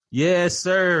Yes,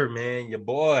 sir, man. Your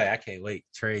boy. I can't wait.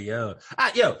 Trae Young.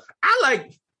 I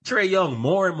like Trae Young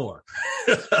more and more.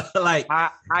 Like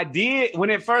I did when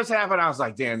it first happened. I was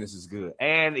like, "Damn, this is good."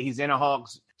 And he's in a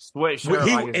Hawks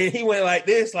sweatshirt. he went like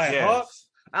this, like yes. Hawks.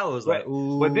 I was like,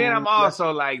 ooh. But then I'm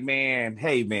also like, man,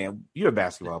 hey, man, you're a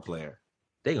basketball player.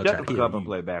 They gonna shut try the to up and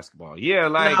play basketball. Yeah,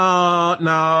 like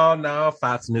no,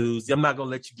 Fox News. I'm not gonna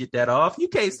let you get that off. You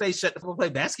can't say shut the fuck up and play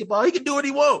basketball. He can do what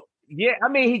he want. Yeah, I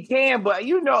mean he can, but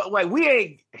like we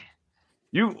ain't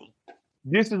you.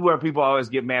 This is where people always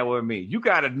get mad with me. You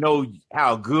got to know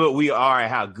how good we are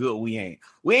and how good we ain't.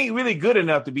 We ain't really good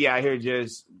enough to be out here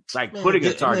just like putting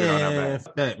a target on our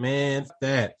back.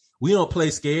 That we don't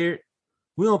play scared.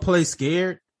 We don't play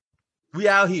scared. We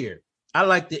out here. I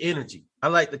like the energy. I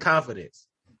like the confidence.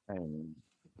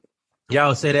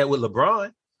 Y'all say that with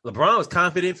LeBron. LeBron was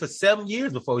confident for 7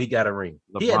 years before he got a ring.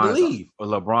 He had to leave.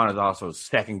 LeBron is also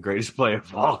second greatest player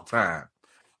of all time.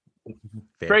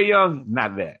 Fair. Trae Young,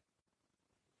 not that.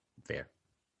 Fair.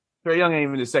 Trae Young ain't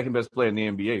even the second best player in the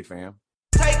NBA, fam.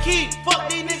 Take heat. Fuck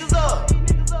these niggas up.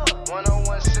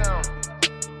 101 sound.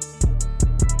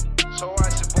 So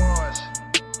watch the boys.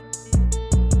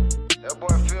 That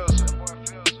boy feels it.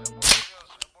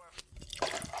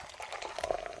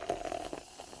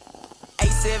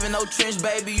 A7 no trench,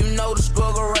 baby, you know the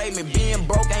struggle rate me. Being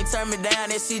broke ain't turned me down,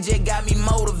 that shit just got me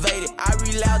motivated. I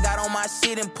real out, got on my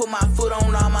shit and put my foot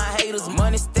on all my haters.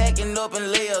 Money stacking up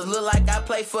in layers, look like I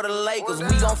play for the Lakers.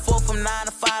 We gon' fuck from 9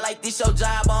 to 5 like this your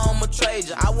job, I'ma trade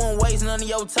you. I won't waste none of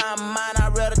your time of mine,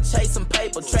 I'd rather chase some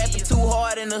paper. Trapping too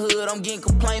hard in the hood, I'm getting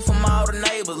complaints from all the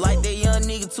neighbors. Like that young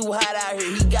nigga too hot out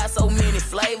here, he got so many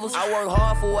flavors. I work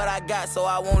hard for what I got, so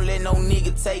I won't let no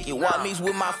nigga take it. Walk mix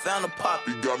with my founder pop.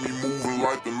 He got me moving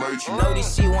like the Matrix. You know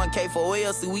this shit 1K for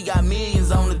L, see we got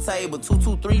millions on the table.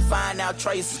 223, find out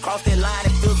traces. Cross that line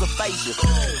and feels a facial.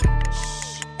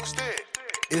 What's that?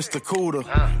 It's the cooler.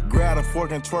 Grab a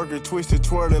fork and twerk it, twist it,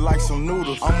 twirl it like some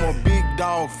noodles. I'm a big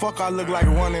dog, fuck I look like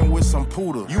running with some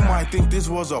poodle. You might think this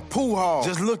was a poo hall,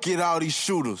 just look at all these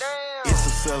shooters. It's a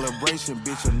celebration,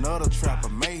 bitch, another trapper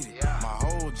made it. My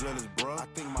whole jealous, bro. I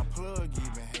think my plug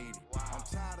even hate it. I'm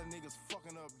tired of niggas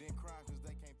fucking up, then cry cause they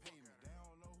can't pay me. They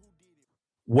don't know who did it.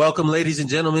 Welcome, ladies and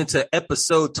gentlemen, to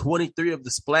episode 23 of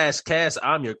the Splash Cast.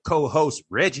 I'm your co-host,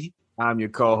 Reggie. I'm your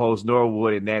co-host,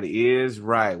 Norwood, and that is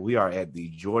right. We are at the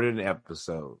Jordan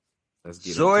episode. Let's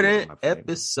get Jordan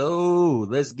episode.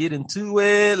 Let's get into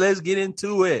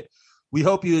it. We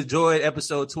hope you enjoyed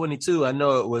episode 22. I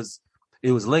know it was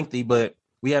lengthy, but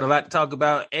we had a lot to talk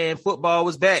about, and football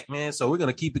was back, man. So we're going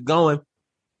to keep it going.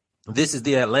 This is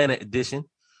the Atlanta edition,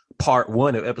 part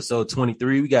 1 of episode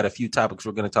 23. We got a few topics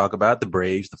we're going to talk about: the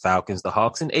Braves, the Falcons, the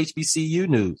Hawks, and HBCU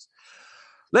news.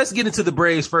 Let's get into the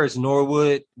Braves first,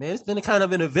 Norwood. Man, it's been a kind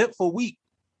of an eventful week.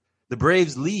 The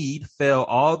Braves lead fell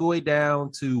all the way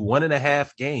down to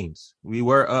 1.5 games. We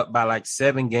were up by like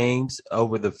 7 games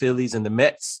over the Phillies and the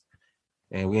Mets,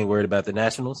 and we ain't worried about the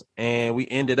Nationals. And we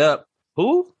ended up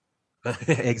who?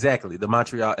 Exactly, the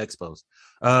Montreal Expos.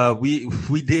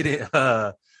 We did it.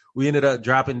 We ended up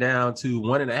dropping down to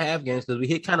 1.5 games because we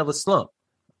hit kind of a slump.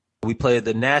 We played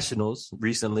the Nationals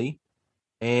recently,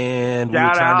 and we were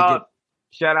trying to get.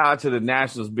 Shout out to the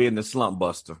Nationals being the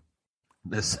Slumpbuster.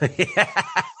 The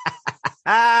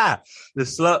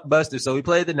Slumpbuster. So we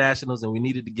played the Nationals, and we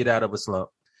needed to get out of a slump.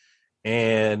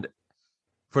 And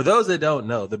for those that don't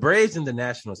know, the Braves and the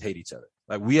Nationals hate each other.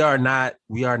 Like we are not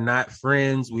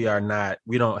friends. We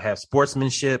don't have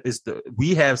sportsmanship.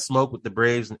 We have smoke with the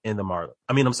Braves and the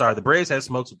Marlins. The Braves have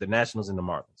smokes with the Nationals and the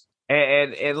Marlins.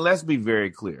 And let's be very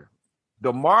clear.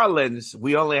 The Marlins,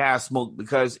 we only have smoke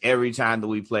because every time that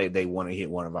we play, they want to hit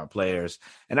one of our players.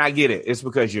 And I get it. It's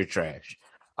because you're trash.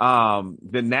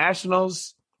 The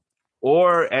Nationals,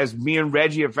 or as me and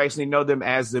Reggie affectionately know them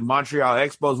as the Montreal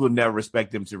Expos, would never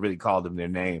respect them to really call them their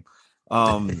name.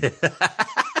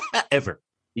 Ever.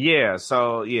 Yeah.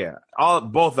 So, yeah,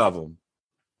 both of them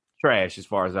trash as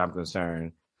far as I'm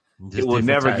concerned. It will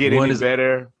never get any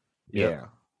better. Yep. Yeah.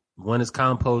 One is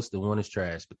compost and one is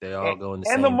trash, but they all go in the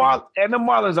same. And the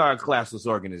Marlins are a classless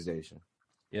organization.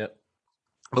 Yep.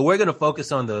 But we're going to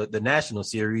focus on the National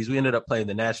Series. We ended up playing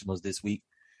the Nationals this week,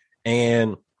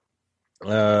 and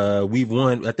we've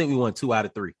won. I think we won 2 out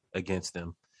of 3 against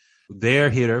them. Their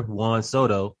hitter, Juan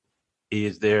Soto, he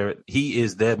is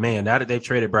that man. Now that they've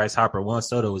traded Bryce Harper, Juan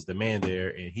Soto is the man there,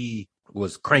 and he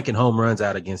was cranking home runs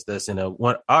out against us. And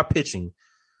our pitching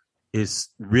is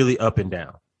really up and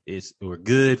down. We're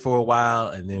good for a while,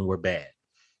 and then we're bad.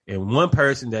 And one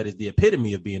person that is the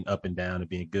epitome of being up and down and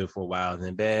being good for a while and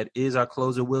then bad is our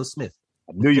closer, Will Smith.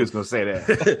 knew you was gonna say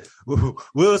that.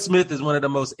 Will Smith is one of the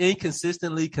most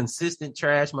inconsistently consistent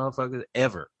trash motherfuckers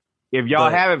ever. If y'all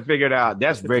haven't figured out,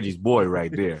 that's Reggie's boy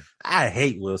right there. I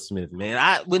hate Will Smith,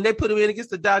 man. When they put him in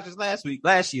against the Dodgers last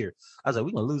year, I was like,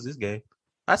 we're gonna lose this game.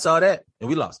 I saw that and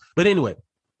we lost. But anyway,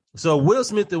 so Will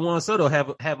Smith and Juan Soto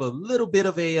have a little bit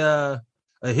of a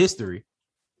history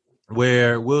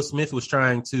where Will Smith was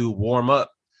trying to warm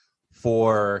up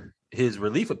for his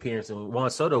relief appearance, and Juan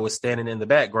Soto was standing in the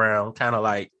background, kind of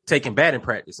like taking batting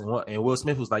practice. And Will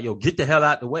Smith was like, yo, get the hell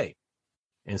out the way.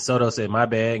 And Soto said, my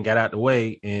bad, and got out the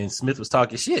way. And Smith was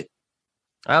talking shit.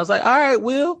 I was like, all right,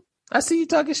 Will, I see you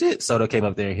talking shit. Soto came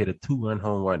up there and hit a 2-run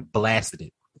home run, blasted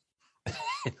it.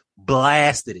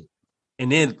 Blasted it.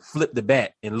 And then flipped the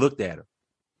bat and looked at him.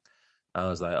 I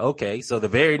was like, okay. So the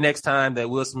very next time that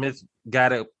Will Smith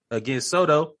got up against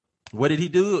Soto, what did he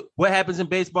do? What happens in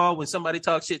baseball when somebody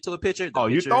talks shit to a pitcher?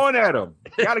 You're throwing at him.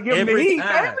 You got to give him the heat,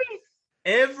 baby.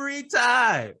 Every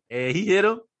time. And he hit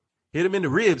him in the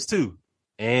ribs too.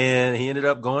 And he ended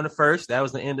up going to first. That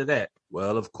was the end of that.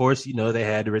 Well, of course, they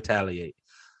had to retaliate.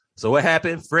 So what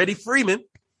happened? Freddie Freeman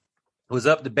was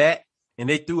up to bat, and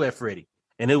they threw at Freddie.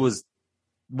 And it wasn't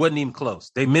even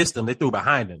close. They missed him. They threw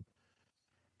behind him.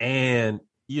 And,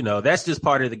 that's just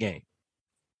part of the game.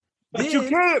 But you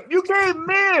can't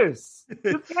miss.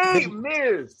 You can't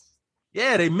miss.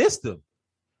 Yeah, they missed him.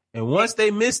 And once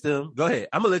they missed him, go ahead.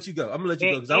 I'm going to let you go.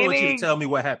 Because I want you to tell me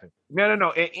what happened.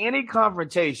 No. In any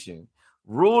confrontation,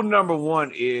 rule number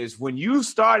one is when you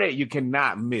start it, you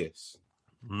cannot miss.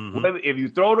 Mm-hmm. If you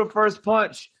throw the first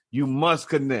punch, you must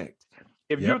connect.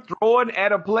 If you're throwing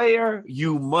at a player,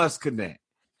 you must connect.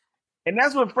 And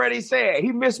that's what Freddie said.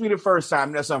 He missed me the first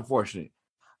time. That's unfortunate.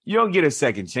 You don't get a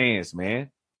second chance, man.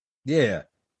 Yeah.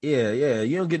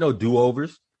 You don't get no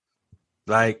do-overs.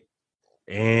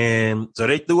 And so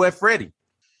they threw at Freddie.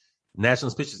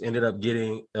 Nationals pitchers ended up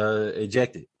getting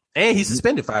ejected. And he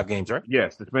suspended 5 games, right?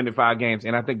 Yes, suspended 5 games.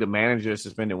 And I think the manager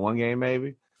suspended 1 game,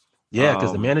 maybe. Yeah,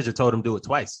 because the manager told him to do it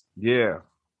twice. Yeah.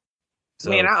 So,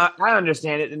 man, I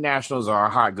understand it. The Nationals are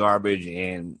hot garbage,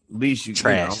 and at least you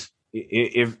trash.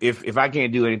 If I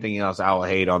can't do anything else, I will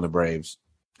hate on the Braves.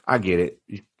 I get it.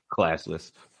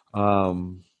 Classless.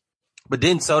 But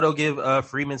didn't Soto give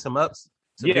Freeman some ups?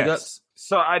 Yes. Ups?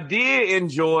 So I did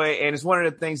enjoy, and it's one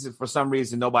of the things that for some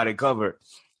reason nobody covered.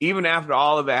 Even after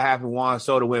all of that happened, Juan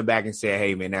Soto went back and said,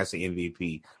 hey, man, that's an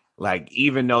MVP. Like,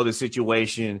 even though the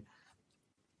situation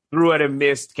threw at him,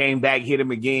 missed, came back, hit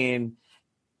him again.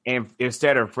 And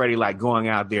instead of Freddie, like, going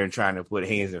out there and trying to put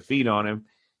hands and feet on him,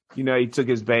 he took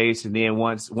his base. And then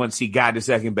once he got to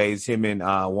second base, him and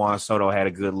Juan Soto had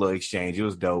a good little exchange. It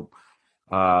was dope.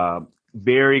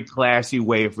 Very classy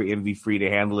way for MVP to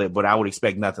handle it. But I would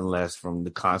expect nothing less from the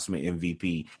consummate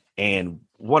MVP and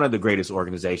one of the greatest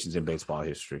organizations in baseball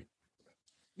history.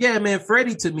 Yeah, man.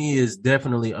 Freddie, to me, is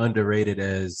definitely underrated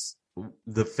as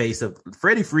the face of –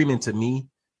 Freddie Freeman, to me,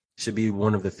 should be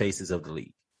one of the faces of the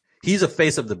league. He's a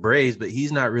face of the Braves, but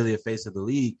he's not really a face of the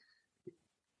league.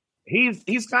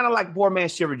 He's kind of like poor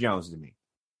man's Chipper Jones to me.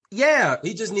 Yeah,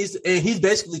 he just needs – and he's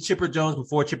basically Chipper Jones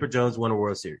before Chipper Jones won a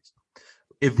World Series.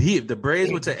 If the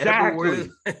Braves were to ever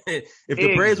win, if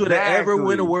the Braves were to ever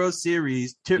win a World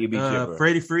Series,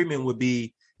 Freddie Freeman would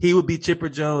be Chipper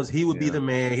Jones. He would be the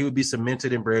man. He would be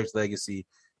cemented in Braves legacy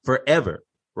forever,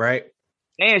 right?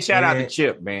 And shout out to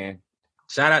Chip, man.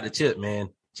 Shout out to Chip, man.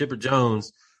 Chipper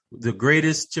Jones, the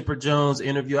greatest Chipper Jones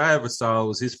interview I ever saw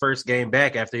was his first game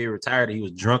back after he retired. He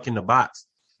was drunk in the box.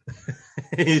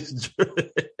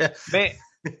 Man.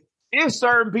 There's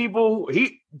certain people,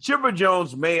 Chipper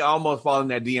Jones may almost fall in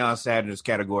that Deion Sanders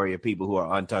category of people who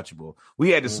are untouchable. We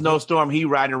had the snowstorm, he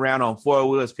riding around on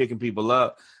 4-wheelers, picking people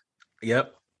up.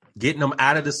 Yep. Getting them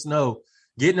out of the snow,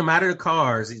 getting them out of the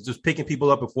cars. He's just picking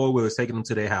people up at 4-wheelers, taking them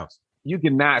to their house. You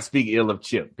cannot speak ill of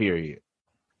Chip, period.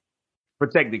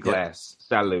 Protected class. Yep.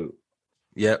 Salute.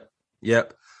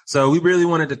 Yep. So we really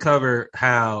wanted to cover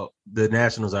how the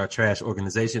Nationals are a trash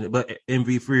organization, but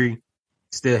MV3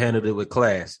 still handled it with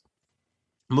class.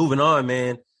 Moving on,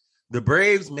 man. The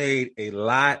Braves made a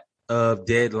lot of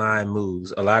deadline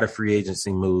moves, a lot of free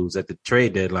agency moves at the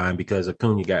trade deadline because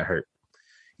Acuna got hurt.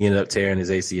 He ended up tearing his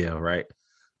ACL, right?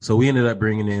 So we ended up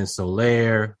bringing in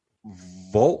Soler,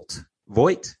 Vogt,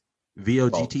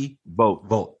 V-O-G-T?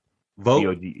 Vogt.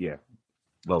 V-O-G, yeah.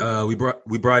 Vogt.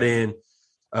 We brought in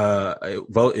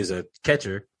Vogt is a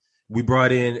catcher. We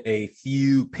brought in a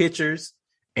few pitchers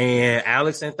and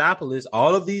Alex Anthopoulos.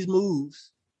 All of these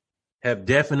moves have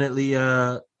definitely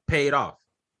paid off.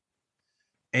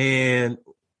 And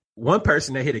one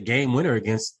person that hit a game winner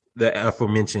against the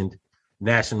aforementioned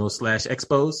Nationals /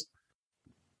 Expos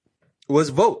was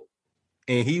Vogt.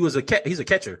 and he's a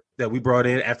catcher that we brought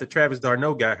in after Travis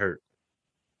d'Arnaud got hurt.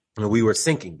 And we were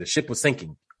sinking. The ship was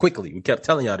sinking quickly. We kept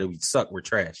telling y'all that we suck, we're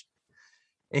trash.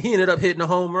 And he ended up hitting a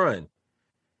home run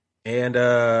and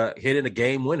hitting a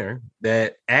game winner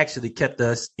that actually kept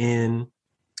us in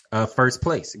first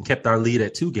place and kept our lead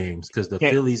at 2 games because the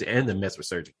Phillies and the Mets were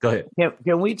surging. Go ahead.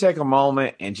 Can we take a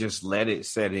moment and just let it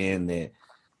set in that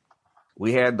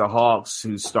we had the Hawks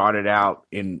who started out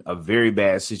in a very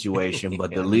bad situation,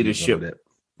 but the leadership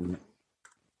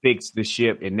fixed the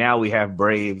ship, and now we have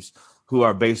Braves who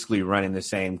are basically running the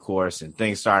same course, and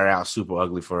things started out super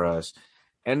ugly for us.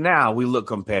 And now we look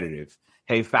competitive.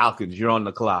 Hey, Falcons, you're on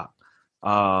the clock.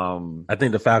 I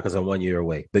think the Falcons are 1 year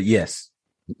away, but yes.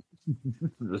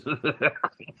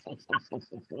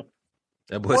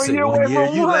 That boy said 1 year.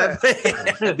 You laugh.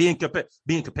 being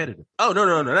competitive. Oh,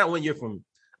 no, not 1 year from.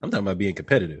 I'm talking about being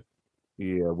competitive.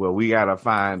 Yeah, well, we got to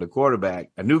find a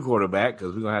new quarterback,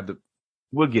 because we're going to have to.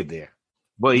 We'll get there.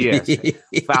 But yes,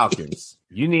 Falcons,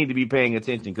 you need to be paying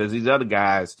attention because these other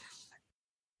guys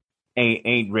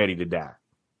ain't ready to die.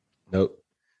 Nope,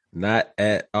 not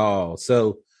at all.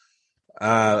 So,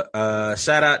 shout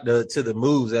out to the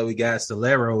moves that we got.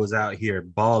 Solero is out here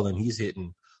balling. He's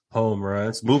hitting home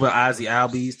runs. Moving Ozzy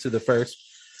Albies to the first.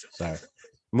 Sorry,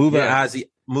 moving Ozzy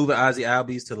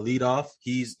Albies to the leadoff.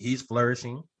 He's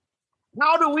flourishing.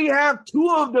 How do we have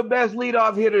 2 of the best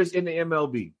leadoff hitters in the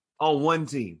MLB on one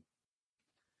team?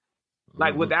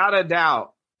 Like, without a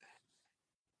doubt,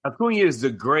 Acuna is the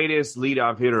greatest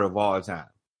leadoff hitter of all time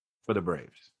for the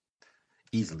Braves.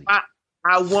 Easily. I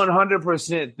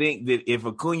 100% think that if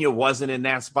Acuna wasn't in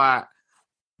that spot,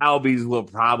 Albies will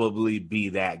probably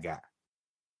be that guy.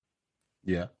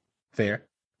 Yeah, fair.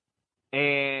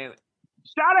 And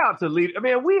shout out to leader. I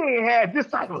mean, we ain't had this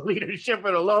type of leadership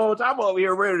in a long time. I'm over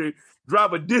here ready to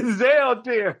drop a Denzel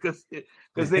there because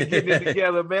they get it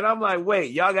together, man. I'm like,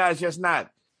 wait, y'all guys just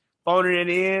not phoning it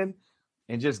in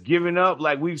and just giving up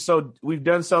like we've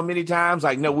done so many times.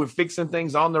 Like, no, we're fixing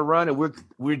things on the run, and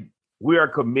we are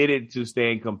committed to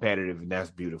staying competitive, and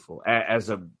that's beautiful.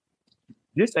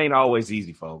 This ain't always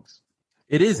easy, folks.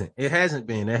 It isn't. It hasn't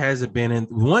been. And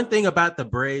one thing about the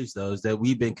Braves, though, is that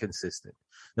we've been consistent.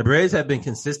 The Braves have been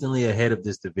consistently ahead of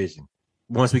this division.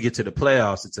 Once we get to the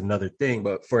playoffs, it's another thing.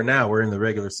 But for now, we're in the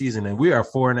regular season, and we are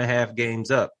 4.5 games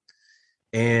up.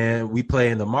 And we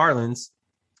play the Marlins.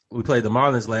 We played the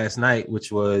Marlins last night,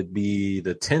 which would be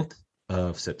the 10th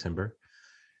of September.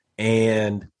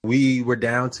 And we were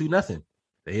down 2-0.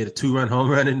 They hit a 2-run home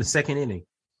run in the second inning.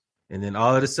 And then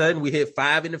all of a sudden, we hit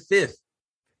 5 in the 5th.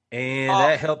 And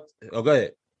that helped. Oh, go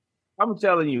ahead. I'm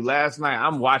telling you, last night,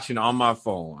 I'm watching on my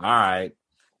phone. All right.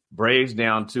 Braves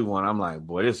down 2-1. I'm like,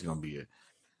 boy, this is going to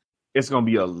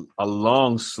be a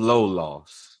long, slow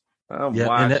loss. And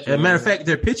as a matter of fact,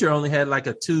 their pitcher only had like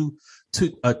a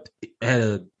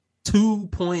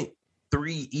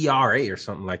 2.3 ERA or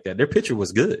something like that. Their pitcher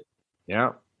was good. Yeah.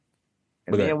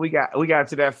 And then we got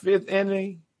to that 5th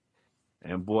inning,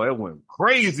 and boy, it went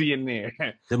crazy in there.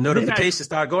 The notifications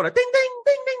started going like, ding, ding,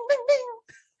 ding, ding, ding, ding.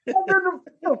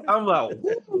 I'm like,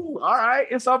 all right,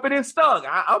 it's up and it's stuck.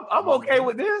 I'm okay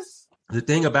with this. The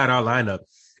thing about our lineup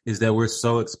is that we're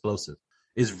so explosive.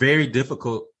 It's very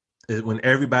difficult when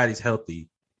everybody's healthy,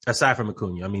 aside from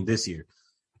Acuna. I mean, this year,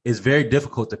 it's very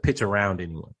difficult to pitch around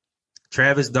anyone.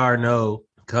 Travis d'Arnaud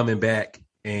coming back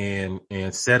and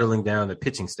settling down the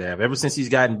pitching staff. Ever since he's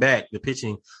gotten back, the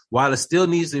pitching, while it still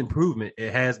needs improvement,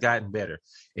 it has gotten better.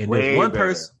 And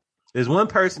there's one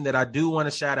person that I do want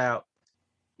to shout out,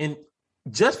 and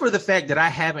just for the fact that I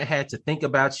haven't had to think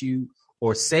about you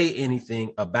or say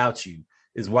anything about you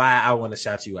is why I want to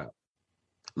shout you out.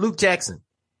 Luke Jackson.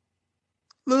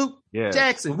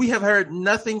 Jackson, we have heard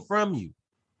nothing from you.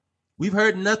 We've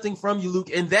heard nothing from you, Luke,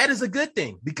 and that is a good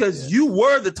thing because you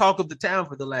were the talk of the town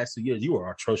for the last 2 years. You were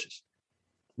atrocious.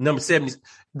 Number 70.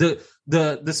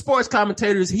 The sports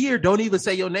commentators here don't even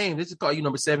say your name. They just call you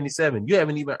number 77. You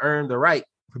haven't even earned the right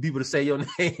for people to say your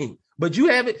name, but you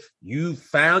haven't. You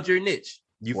found your niche.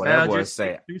 You found your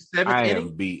say. I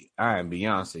am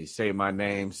Beyonce. Say my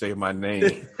name. Say my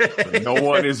name. No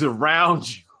one is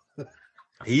around you.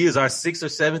 He is our 6th or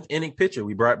 7th inning pitcher.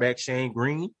 We brought back Shane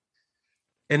Green.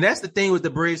 And that's the thing with the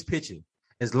Braves pitching.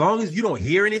 As long as you don't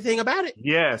hear anything about it,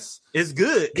 yes, it's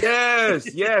good. Yes.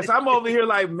 I'm over here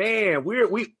like, man, I'm all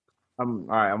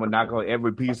right. I'm gonna knock on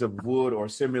every piece of wood or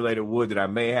simulated wood that I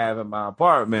may have in my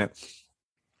apartment.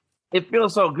 It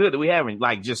feels so good that we haven't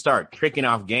like just start kicking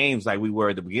off games like we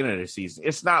were at the beginning of the season.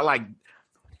 It's not like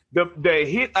the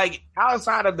hit, like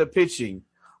outside of the pitching,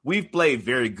 we've played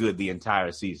very good the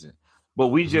entire season, but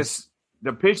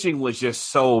the pitching was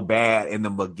just so bad in the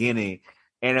beginning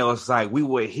And it was like we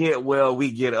would hit well,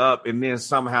 we get up, and then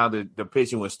somehow the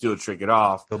pitching would still trick it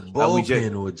off. The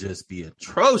bullpen would just be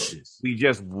atrocious. We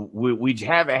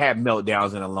haven't had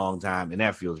meltdowns in a long time, and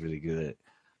that feels really good.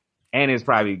 And it's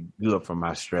probably good for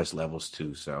my stress levels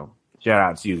too. So shout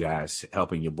out to you guys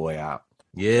helping your boy out.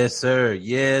 Yes, sir.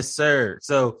 Yes, sir.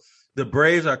 So the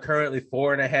Braves are currently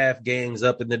 4.5 games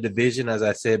up in the division, as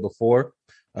I said before.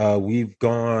 We've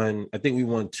gone, I think we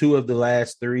won 2 of the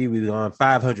last 3. We've gone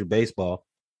 500 baseball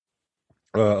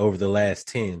over the last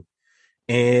 10.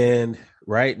 And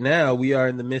right now we are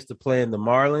in the midst of playing the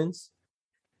Marlins,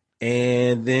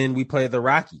 and then we play the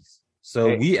Rockies.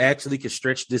 So we actually could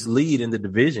stretch this lead in the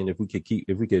division if we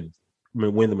could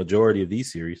win the majority of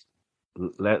these series.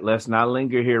 Let's not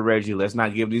linger here, Reggie. Let's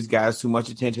not give these guys too much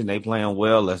attention. They playing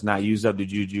well. Let's not use up the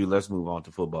juju. Let's move on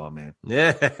to football, man.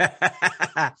 Yeah.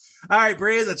 All right,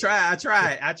 Braves. I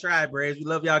try, Braves. We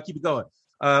love y'all. Keep it going.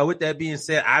 With that being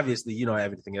said, obviously you don't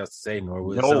have anything else to say,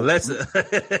 Norwood. No. So let's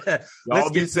get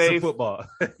into some football.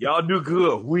 Y'all do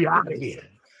good. We out of here.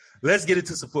 Let's get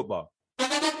into some football.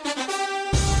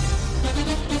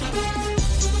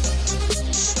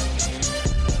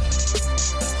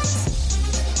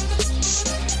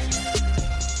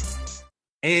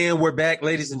 And we're back,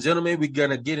 ladies and gentlemen. We're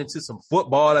going to get into some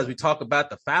football as we talk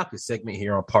about the Falcons segment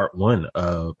here on part 1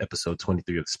 of episode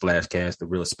 23 of the Splashcast, the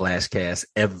realest Splashcast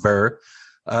ever.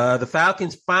 The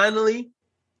Falcons finally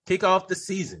kick off the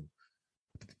season.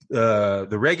 The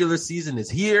regular season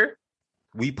is here.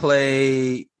 We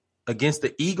play against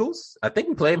the Eagles. I think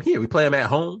we play them here. We play them at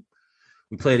home.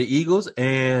 We play the Eagles.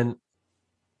 And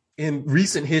in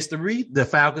recent history, the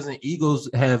Falcons and Eagles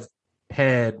have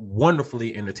had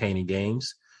wonderfully entertaining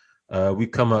games.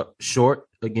 We've come up short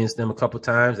against them a couple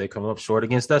times. They come up short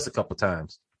against us a couple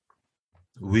times.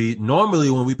 We normally,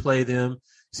 when we play them,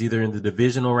 it's either in the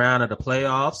divisional round of the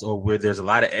playoffs or where there's a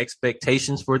lot of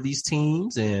expectations for these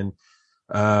teams, and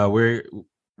we're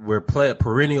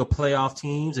perennial playoff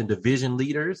teams and division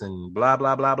leaders and blah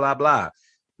blah blah blah blah.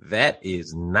 That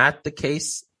is not the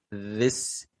case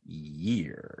this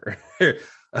year.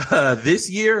 This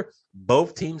year,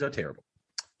 both teams are terrible.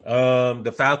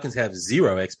 The Falcons have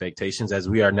 0 expectations as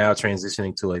we are now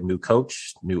transitioning to a new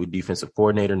coach, new defensive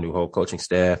coordinator, new whole coaching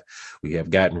staff. We have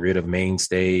gotten rid of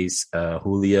mainstays,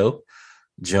 Julio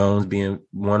Jones being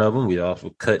one of them. We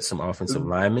also cut some offensive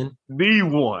linemen. The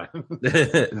one.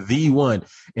 The one.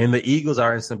 And the Eagles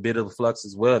are in some bit of a flux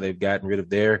as well. They've gotten rid of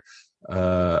their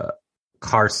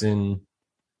Carson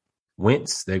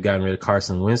Wentz. They've gotten rid of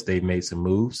Carson Wentz. They've made some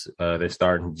moves. They're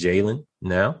starting Jalen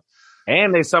now.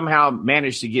 And they somehow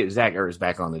managed to get Zach Ertz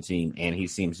back on the team, and he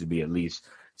seems to be at least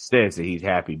says that he's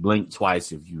happy. Blink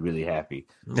twice if you're really happy.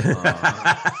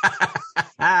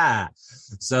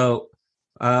 So,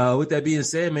 with that being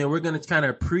said, man, we're going to kind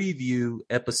of preview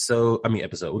We're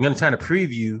going to kind of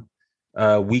preview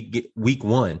week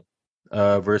 1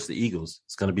 versus the Eagles.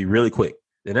 It's going to be really quick.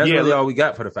 And that's really all we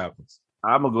got for the Falcons.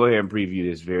 I'm going to go ahead and preview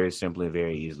this very simply and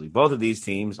very easily. Both of these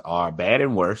teams are bad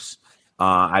and worse.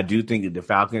 I do think that the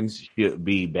Falcons should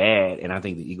be bad, and I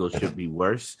think the Eagles should be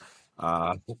worse.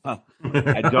 I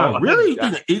don't really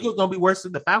think the Eagles gonna be worse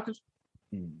than the Falcons.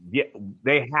 Yeah,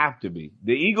 they have to be.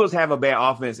 The Eagles have a bad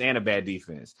offense and a bad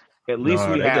defense. At least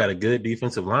they got a good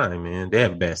defensive line, man. They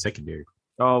have a bad secondary.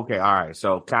 Okay, all right.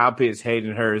 So Kyle Pitts,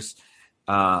 Hayden Hurst,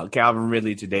 Calvin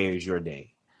Ridley. Today is your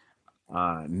day.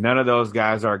 None of those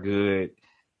guys are good,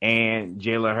 and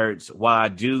Jalen Hurts. While I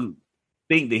do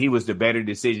think that he was the better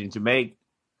decision to make,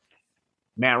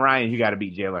 Matt Ryan, you got to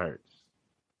beat Jalen Hurts.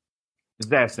 It's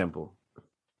that simple.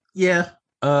 Yeah.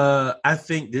 I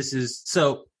think this is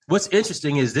so. What's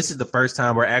interesting is this is the first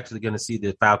time we're actually going to see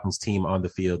the Falcons team on the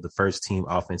field, the first team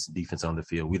offense and defense on the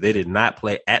field. They did not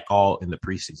play at all in the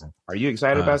preseason. Are you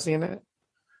excited about seeing that?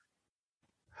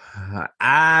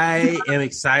 I am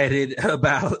excited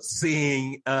about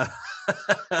seeing I'm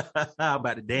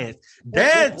about to dance.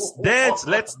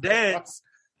 Let's dance.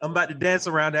 I'm about to dance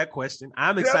around that question.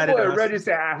 I'm excited.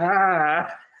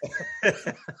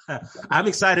 I'm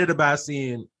excited about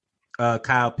seeing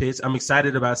Kyle Pitts. I'm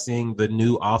excited about seeing the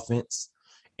new offense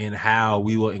and how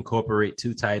we will incorporate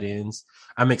 2 tight ends.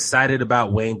 I'm excited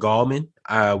about Wayne Gallman.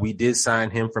 We did sign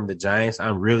him from the Giants.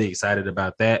 I'm really excited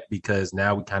about that because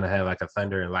now we kind of have like a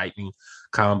thunder and lightning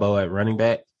combo at running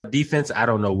back. Defense, I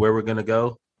don't know where we're going to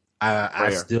go.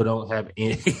 I still don't have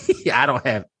any I don't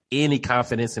have any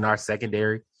confidence in our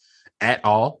secondary at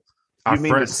all. You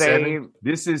mean the same?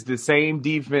 This is the same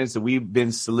defense that we've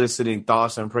been soliciting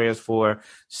thoughts and prayers for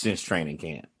since training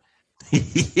camp.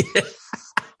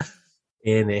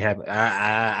 And they have.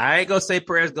 I ain't gonna say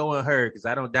prayers going her because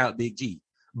I don't doubt Big G,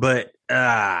 but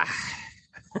I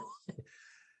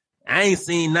I ain't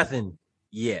seen nothing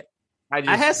yet.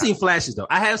 I have seen flashes, though.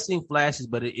 I have seen flashes,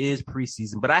 but it is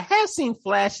preseason. But I have seen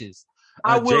flashes.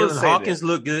 Jalen Hawkins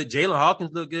look good. Jalen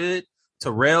Hawkins look good.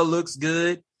 Terrell looks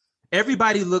good.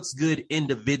 Everybody looks good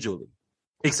individually,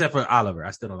 except for Oliver.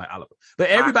 I still don't like Oliver. But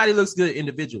everybody looks good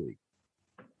individually.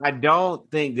 I don't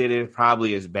think that it's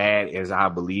probably as bad as I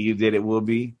believe that it will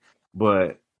be,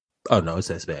 but no, it's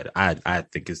as bad. I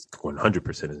think it's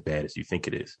 100% as bad as you think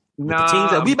it is. No, the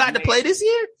teams that we about to play this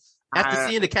year, after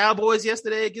seeing the Cowboys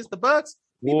yesterday against the Bucks,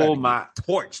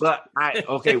 torch. But I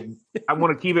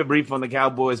want to keep it brief on the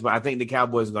Cowboys, but I think the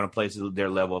Cowboys are going to play to their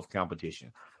level of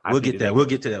competition. We'll get to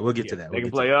that. They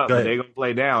can play up, but they're going to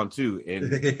play down too. And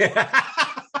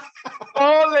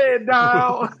hold it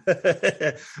down.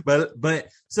 but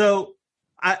so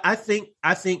I think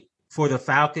for the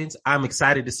Falcons, I'm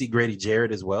excited to see Grady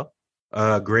Jarrett as well.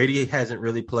 Grady hasn't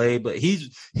really played, but he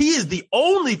is the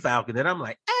only Falcon that I'm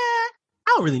like,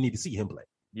 I don't really need to see him play.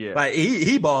 Yeah, like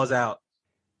he balls out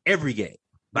every game,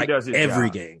 like he does his every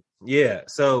job. game. Yeah.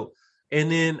 So, and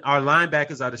then our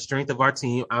linebackers are the strength of our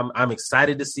team. I'm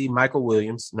excited to see Michael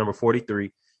Williams, number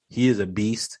 43. He is a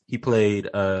beast. He played.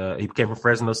 He came from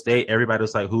Fresno State. Everybody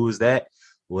was like, "Who is that?"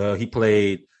 Well, he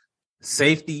played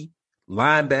safety,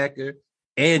 linebacker,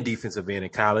 and defensive end in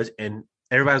college. And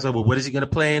everybody's like, "Well, what is he going to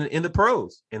play in the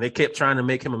pros?" And they kept trying to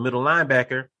make him a middle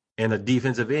linebacker and a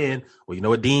defensive end. Well, you know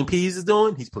what Dean Pease is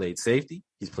doing? He's played safety.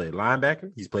 He's played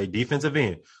linebacker. He's played defensive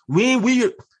end.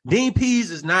 Dean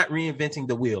Pease is not reinventing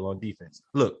the wheel on defense.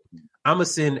 Look, I'm going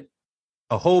to send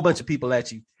a whole bunch of people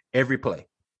at you every play.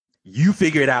 You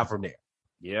figure it out from there.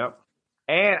 Yep.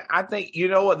 And I think, you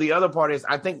know what, the other part is,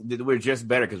 I think that we're just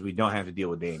better because we don't have to deal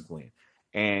with Dan Quinn.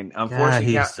 And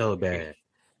unfortunately, he's so bad.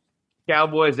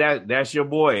 Cowboys, that's your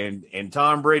boy. And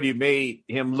Tom Brady made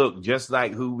him look just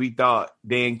like who we thought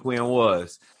Dan Quinn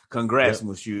was. Congrats,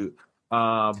 Monsieur.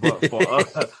 But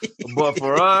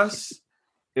for us,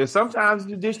 it's sometimes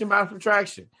addition by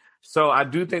subtraction. So I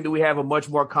do think that we have a much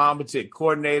more competent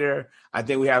coordinator. I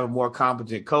think we have a more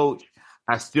competent coach.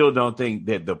 I still don't think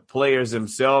that the players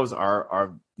themselves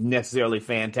are necessarily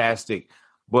fantastic,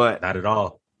 but not at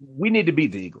all. We need to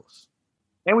beat the Eagles,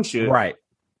 and we should. Right.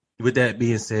 With that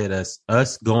being said,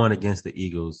 us going against the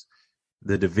Eagles,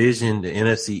 the division, the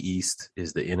NFC East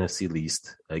is the NFC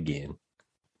least again,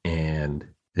 and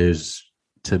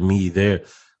to me, they're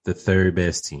the third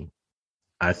best team.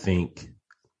 I think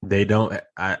they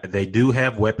do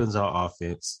have weapons on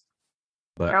offense,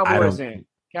 but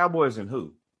Cowboys and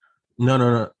who?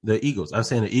 No. The Eagles. I'm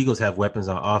saying the Eagles have weapons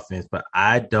on offense, but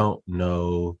I don't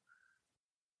know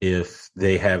if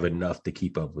they have enough to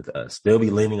keep up with us. They'll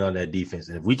be leaning on that defense.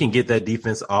 And if we can get that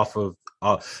defense if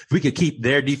we could keep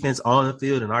their defense on the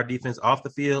field and our defense off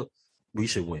the field, we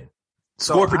should win.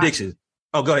 Score predictions.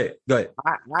 Go ahead.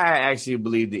 I actually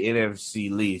believe the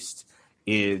NFC least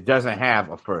doesn't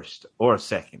have a first or a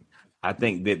second. I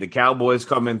think that the Cowboys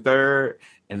come in third,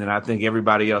 and then I think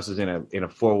everybody else is in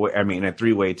a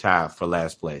three-way tie for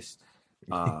last place.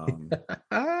 So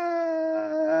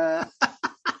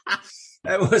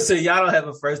y'all don't have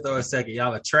a first or a second.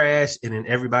 Y'all are trash, and then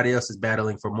everybody else is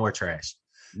battling for more trash.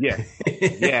 Yeah.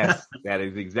 Yes, that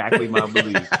is exactly my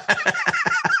belief.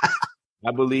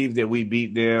 I believe that we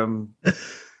beat them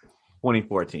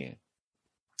 24-10.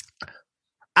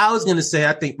 I was going to say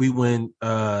I think we win.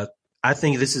 I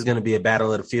think this is going to be a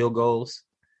battle of the field goals,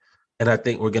 and I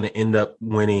think we're going to end up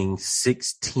winning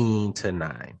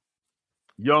 16-9.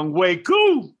 Young Wei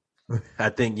Koo. I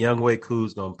think Young Wei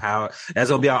Koo's going to power. That's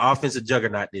going to be our offensive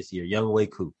juggernaut this year. Young Wei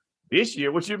Koo. This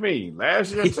year? What you mean?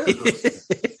 Last year too?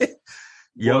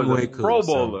 Young Wei Koo, Pro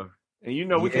Bowler. And you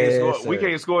know we can't score. Sir. We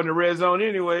can't score in the red zone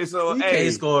anyway. So we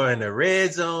can't score in the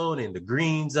red zone, in the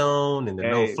green zone, in the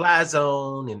no-fly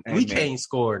zone, and we can't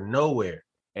score nowhere.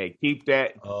 Hey, keep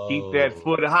that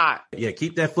foot hot. Yeah,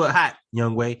 keep that foot hot,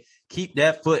 Young Wei. Keep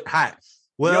that foot hot.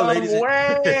 Well, ladies,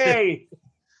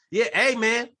 yeah, hey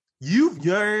man, you've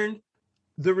earned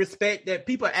the respect that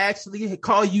people actually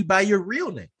call you by your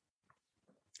real name,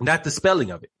 not the spelling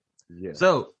of it. Yeah.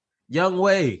 So, Young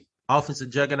Wei. Offensive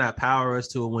juggernaut, power us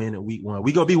to a win in week 1.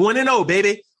 We're going to be 1-0,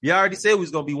 baby. We already said we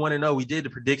was going to be 1-0. We did the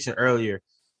prediction earlier,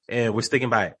 and we're sticking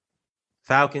by it.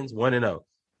 Falcons, 1-0.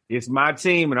 It's my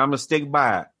team, and I'm going to stick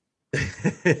by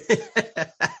it.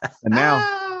 And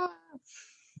now.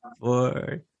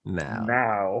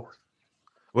 Now.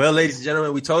 Well, ladies and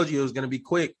gentlemen, we told you it was going to be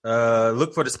quick.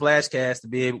 Look for the Splashcast to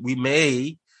be able. We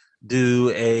may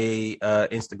do a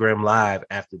Instagram Live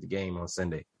after the game on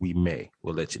Sunday. We may.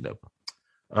 We'll let you know.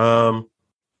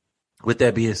 With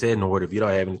that being said, Nord, if you don't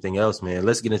have anything else, man,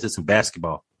 let's get into some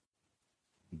basketball.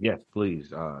 Yes,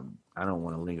 please. I don't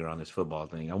want to linger on this football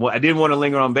thing. I didn't want to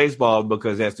linger on baseball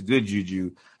because that's the good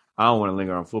juju. I don't want to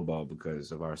linger on football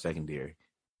because of our secondary.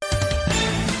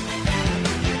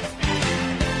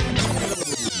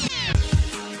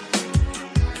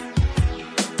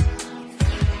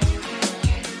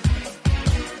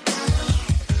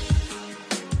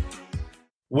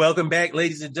 Welcome back,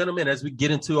 ladies and gentlemen, as we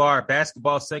get into our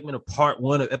basketball segment of part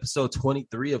 1 of episode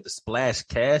 23 of the Splash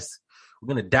Cast.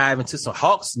 We're going to dive into some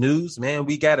Hawks news, man.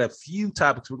 We got a few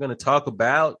topics we're going to talk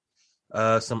about.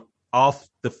 Some off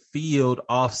the field,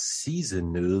 off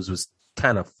season news was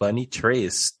kind of funny. Trey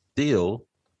is still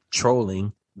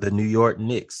trolling the New York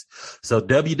Knicks. So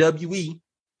WWE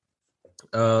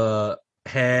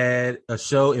had a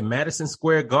show in Madison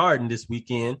Square Garden this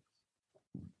weekend,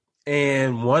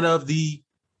 and one of the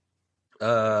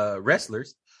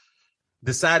wrestlers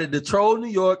decided to troll New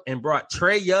York and brought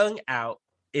Trae Young out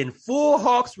in full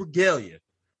Hawks regalia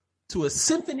to a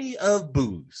symphony of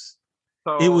boos.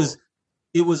 So,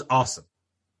 it was awesome.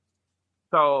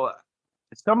 So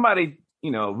somebody,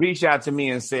 reached out to me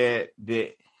and said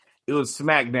that it was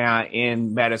SmackDown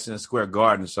in Madison Square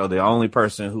Garden. So the only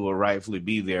person who would rightfully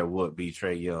be there would be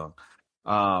Trae Young.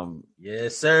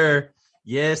 Yes, sir.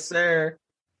 Yes, sir.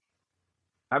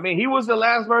 I mean, he was the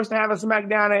last person to have a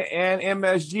SmackDown and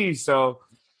MSG. So,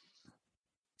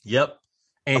 yep.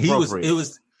 And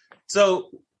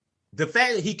so the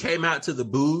fact that he came out to the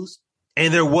boos,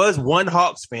 and there was one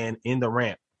Hawks fan in the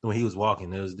ramp when he was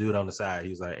walking. There was a dude on the side. He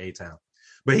was like A-Town.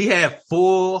 But he had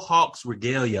full Hawks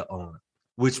regalia on,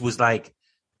 which was like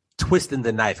twisting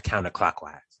the knife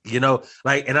counterclockwise, and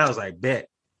I was like, bet.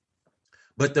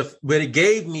 But it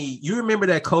gave me, you remember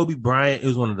that Kobe Bryant, it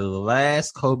was one of the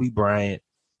last Kobe Bryant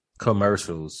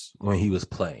commercials when he was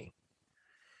playing.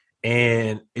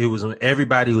 And it was when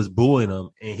everybody was booing him,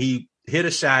 and he hit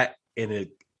a shot, and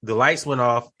the lights went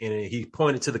off, and he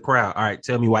pointed to the crowd. All right,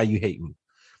 tell me why you hate me.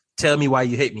 Tell me why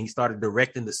you hate me. He started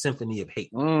directing the symphony of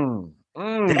hate.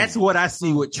 That's what I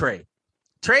see with Trey.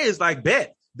 Trey is like,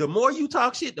 bet. The more you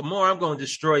talk shit, the more I'm going to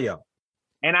destroy y'all.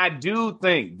 And I do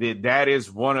think that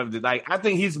is one of the, I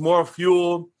think he's more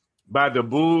fueled by the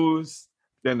boos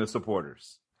than the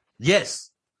supporters. Yes.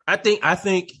 I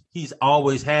think he's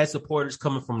always had supporters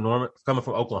coming from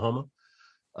Oklahoma.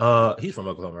 He's from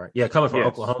Oklahoma, right? Yeah, coming from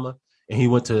Oklahoma. And he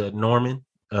went to Norman,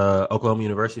 Oklahoma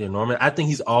University in Norman. I think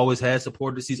he's always had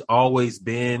supporters. He's always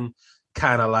been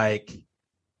kind of like,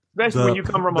 especially when you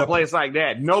come from a place like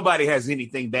that, nobody has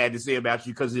anything bad to say about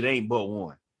you because it ain't but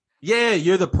one. Yeah,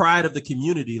 you're the pride of the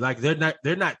community. Like they're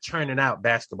not churning out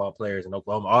basketball players in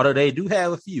Oklahoma, although they do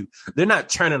have a few. They're not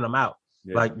churning them out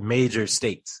like major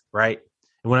states, right?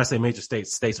 And when I say major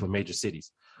states, states with major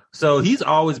cities. So he's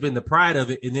always been the pride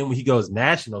of it. And then when he goes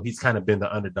national, he's kind of been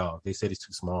the underdog. They said he's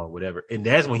too small or whatever. And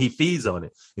that's when he feeds on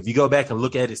it. If you go back and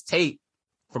look at his tape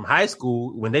from high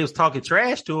school, when they was talking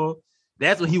trash to him,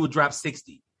 that's when he would drop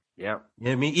 60. Yeah. You know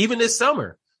what I mean? Even this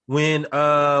summer, when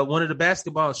one of the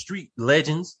basketball street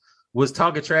legends was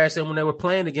talking trash to him when they were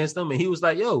playing against them, and he was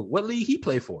like, yo, what league he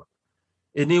play for?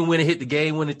 And then when it hit the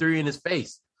game, winning 3 in his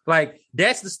face. Like,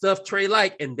 that's the stuff Trey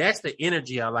like, and that's the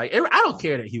energy I like. I don't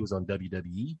care that he was on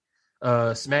WWE,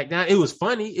 SmackDown. It was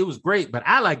funny. It was great, but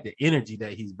I like the energy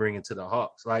that he's bringing to the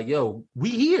Hawks. Like, yo,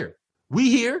 we here.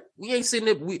 We ain't sitting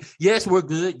there. Yes, we're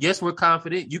good. Yes, we're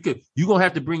confident. You're going to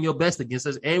have to bring your best against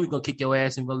us, and we're going to kick your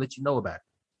ass, and we're going to let you know about it.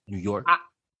 New York.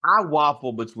 I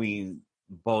waffle between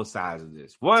both sides of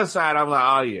this. One side, I'm like,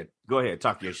 oh, yeah, go ahead.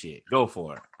 Talk your shit. Go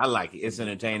for it. I like it. It's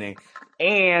entertaining.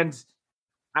 And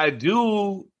I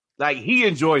do, like, he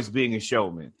enjoys being a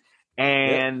showman.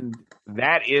 And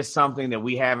that is something that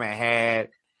we haven't had.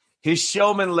 His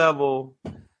showman level,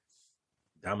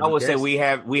 I would say we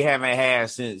haven't had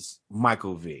since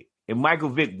Michael Vick. And Michael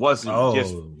Vick wasn't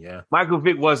Michael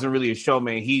Vick wasn't really a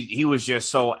showman. He was just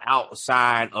so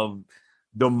outside of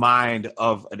the mind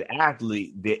of an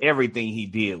athlete that everything he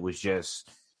did was just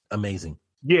amazing.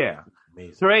 Yeah.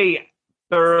 Amazing. Trey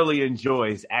thoroughly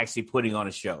enjoys actually putting on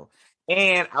a show.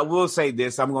 And I will say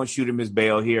this, I'm going to shoot him his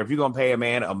bail here. If you're going to pay a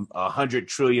man $100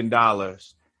 trillion,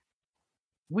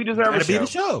 we deserve to be the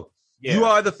show. Yeah. You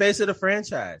are the face of the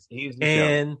franchise.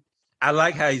 And show. I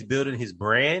like how he's building his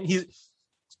brand.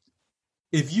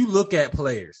 If you look at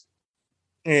players,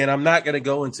 and I'm not going to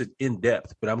go into in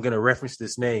depth, but I'm going to reference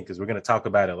this name because we're going to talk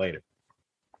about it later.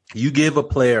 You give a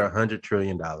player $100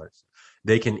 trillion,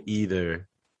 they can either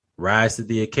rise to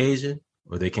the occasion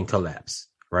or they can collapse,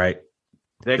 right?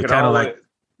 They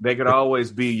could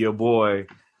always be your boy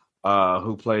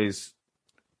who plays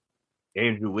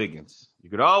Andrew Wiggins. You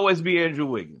could always be Andrew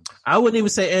Wiggins. I wouldn't even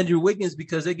say Andrew Wiggins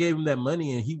because they gave him that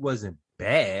money and he wasn't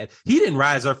bad. He didn't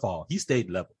rise or fall. He stayed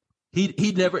level.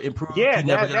 He never improved. Yeah, he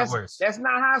never got worse. That's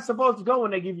not how it's supposed to go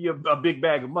when they give you a big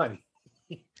bag of money.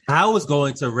 I was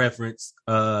going to reference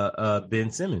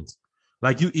Ben Simmons.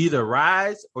 Like, you either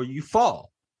rise or you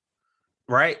fall,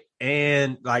 right?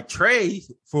 And like Trey,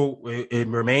 it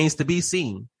remains to be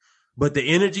seen. But the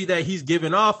energy that he's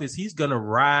giving off is he's going to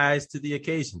rise to the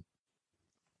occasion.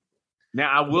 Now,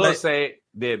 I will say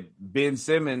that Ben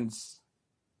Simmons,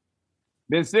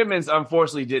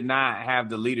 unfortunately, did not have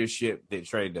the leadership that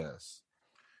Trey does.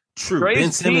 True.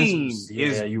 Trey's team is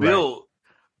built. Right.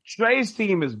 Trey's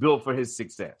team is built for his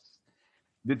success.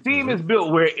 The team is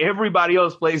built where everybody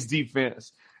else plays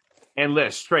defense and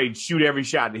lets Trey shoot every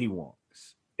shot that he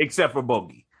wants, except for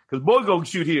Bogey, because Bogey gonna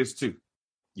shoot his too.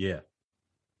 Yeah.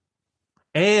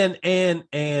 And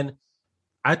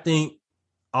I think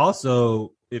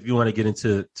also, if you want to get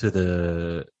into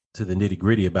the nitty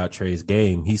gritty about Trey's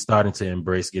game, he's starting to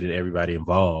embrace getting everybody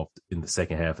involved in the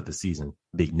second half of the season.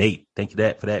 Big Nate, thank you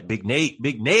for that. Big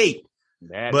Nate.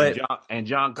 And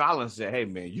John Collins said, "Hey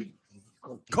man, you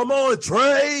come on,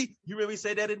 Trey." You really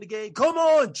say that in the game? Come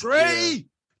on, Trey,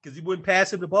 because he wouldn't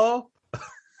pass him the ball.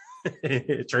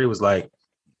 Trey was like,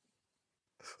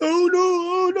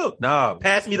 "Oh no, nah,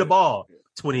 pass me the ball."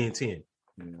 20 and 10.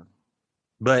 Yeah.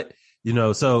 But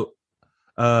so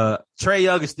Trae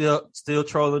Young is still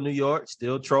trolling New York,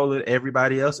 still trolling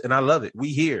everybody else, and I love it.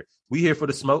 We here for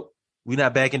the smoke. We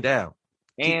not backing down.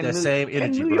 Keep that same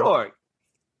energy, New York.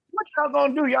 What y'all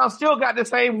gonna do? Y'all still got the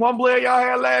same one player y'all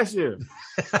had last year.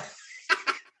 I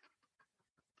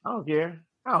don't care.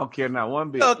 Not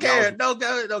one bit. Don't care. Don't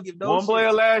give no one shit.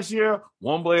 player last year,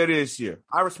 one player this year.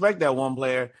 I respect that one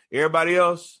player. Everybody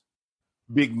else,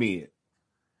 big mid.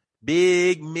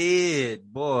 Big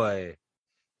mid, boy.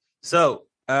 So,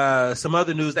 some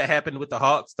other news that happened with the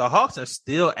Hawks. The Hawks are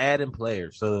still adding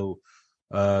players. So,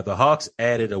 the Hawks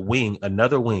added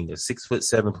another wing, a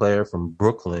 6'7" player from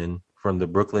Brooklyn, from the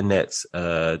Brooklyn Nets,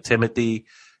 Timothy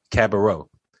Cabarrot.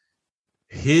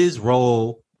 His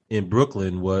role in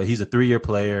Brooklyn was, he's a 3-year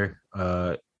player.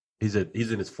 He's in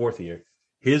his 4th year.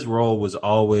 His role was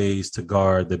always to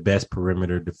guard the best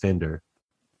perimeter defender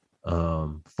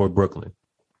for Brooklyn.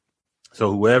 So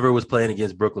whoever was playing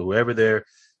against Brooklyn, whoever their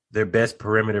best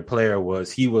perimeter player was,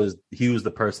 he was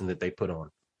the person that they put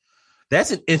on.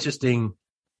 That's an interesting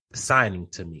signing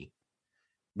to me,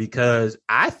 because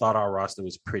I thought our roster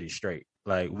was pretty straight.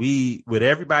 Like, with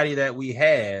everybody that we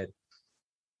had,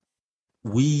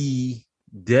 we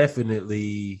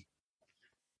definitely,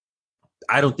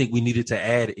 I don't think we needed to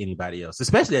add anybody else,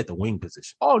 especially at the wing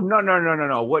position. Oh,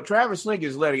 no. What Travis Link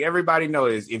is letting everybody know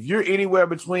is, if you're anywhere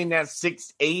between that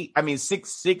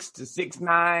 6'6" to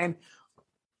 6'9",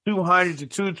 200 to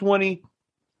 220,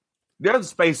 there's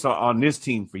space on this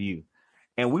team for you.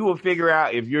 And we will figure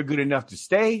out if you're good enough to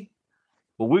stay.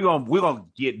 But we're gonna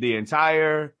get the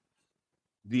entire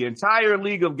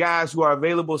league of guys who are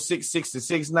available, 6'6" to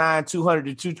 6'9", 200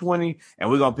 to 220, and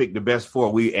we're gonna pick the best 4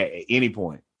 at any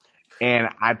point. And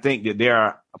I think that there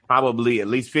are probably at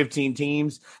least 15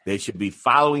 teams that should be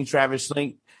following Travis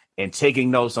Link and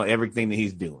taking notes on everything that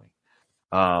he's doing.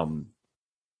 So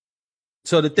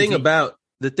the thing about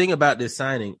this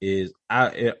signing is,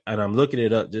 I'm looking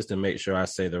it up just to make sure I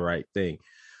say the right thing,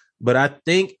 but I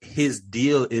think his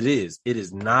deal, it is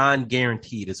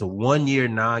non-guaranteed. It's a 1-year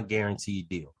non-guaranteed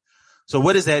deal. So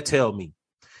what does that tell me?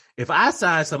 If I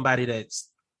sign somebody that's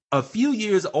a few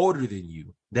years older than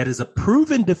you, that is a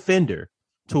proven defender,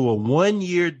 to a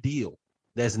 1-year deal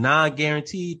that's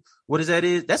non-guaranteed, what is that?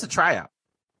 That's a tryout.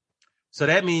 So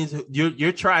that means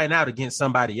you're trying out against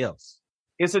somebody else.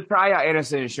 It's a tryout and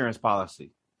it's an insurance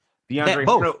policy.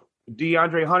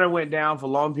 DeAndre Hunter went down for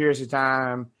long periods of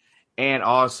time, and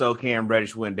also Cam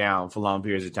Reddish went down for long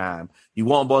periods of time. You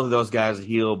want both of those guys to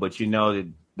heal, but you know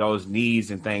that those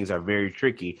knees and things are very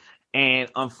tricky. And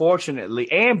unfortunately,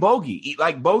 and Bogey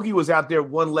was out there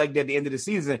one legged at the end of the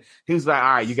season. He was like,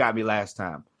 "All right, you got me last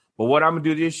time." But what I'm gonna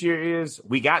do this year is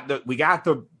we got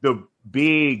the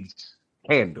big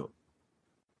handle.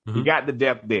 Mm-hmm. We got the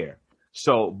depth there.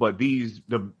 So, but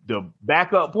the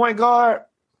backup point guard,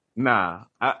 nah,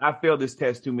 I failed this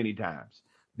test too many times.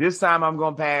 This time I'm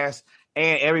gonna pass,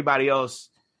 and everybody else,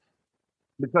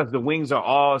 because the wings are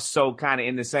all so kind of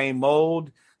in the same mold.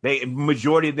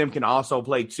 Majority of them can also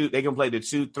play 2. They can play the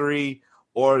 2-3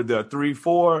 or the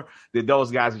 3-4. That those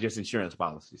guys are just insurance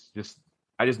policies.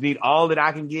 I just need all that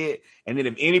I can get, and then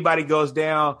if anybody goes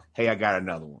down, hey, I got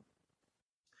another one.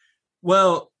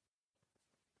 Well,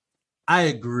 I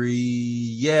agree,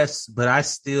 yes, but I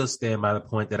still stand by the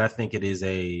point that I think it is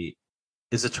a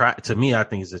try. To me, I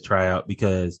think it's a tryout,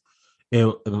 because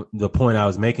And the point I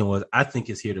was making was I think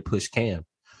it's here to push Cam,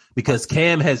 because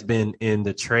Cam has been in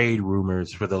the trade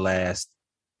rumors for the last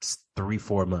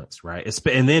 3-4 months, right?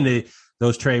 And then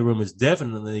those trade rumors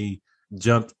definitely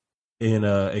jumped and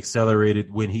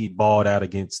accelerated when he balled out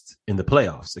in the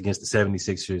playoffs against the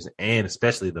 76ers and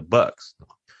especially the Bucks.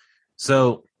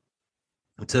 So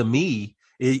to me,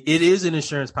 it is an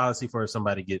insurance policy for if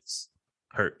somebody gets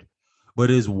hurt. But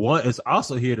it's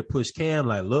also here to push Cam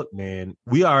like, look, man,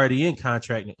 we are already in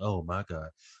contract. Oh, my God.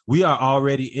 We are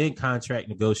already in contract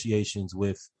negotiations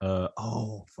with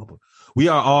we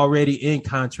are already in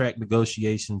contract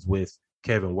negotiations with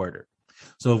Kevin Huerter.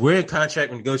 So if we're in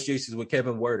contract negotiations with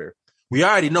Kevin Huerter, we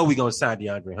already know we're going to sign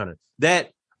DeAndre Hunter.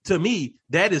 That, to me,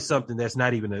 that is something that's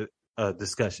not even a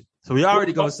discussion. So we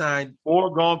already going to sign.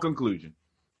 Foregone conclusion.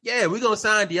 Yeah, we're going to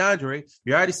sign DeAndre.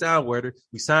 We already signed Huerter.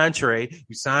 We signed Trey.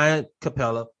 We signed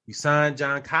Capella. We signed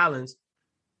John Collins.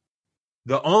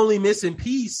 The only missing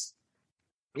piece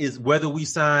is whether we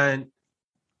sign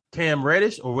Cam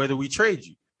Reddish or whether we trade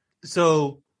you.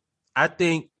 So I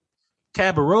think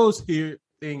Cabarrot's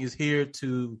thing is here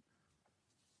to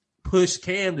push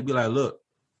Cam to be like, look,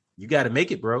 you got to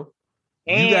make it, bro.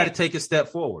 And you got to take a step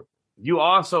forward. You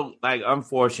also,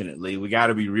 unfortunately, we got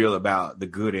to be real about the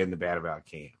good and the bad about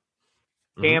Cam.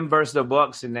 Cam versus the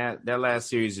Bucks in that last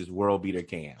series is world beater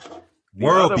Cam.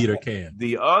 Cam.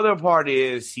 The other part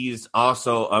is he's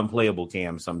also unplayable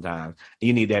Cam sometimes.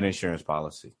 You need that insurance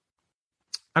policy.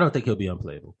 I don't think he'll be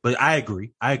unplayable, but I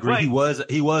agree. Right. He was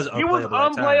unplayable. He was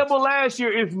unplayable last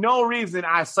year. It's no reason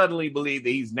I suddenly believe that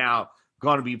he's now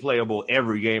going to be playable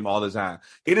every game all the time.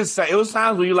 It was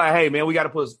times where you're like, hey, man, we got to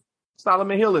put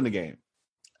Solomon Hill in the game.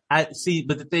 I see,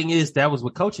 but the thing is, that was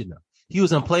with coaching though. He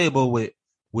was unplayable with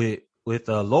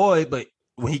Lloyd, but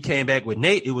when he came back with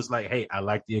Nate, it was like, hey, I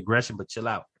like the aggression, but chill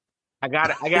out. I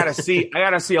gotta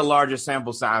see a larger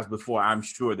sample size before I'm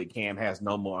sure that Cam has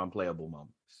no more unplayable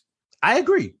moments. I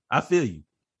agree. I feel you.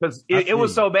 Because it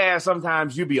was so bad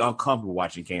sometimes you'd be uncomfortable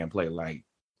watching Cam play. Like,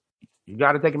 you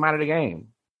got to take him out of the game.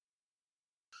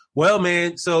 Well,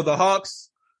 man, so the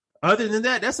Hawks, other than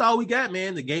that, that's all we got,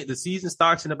 man. The season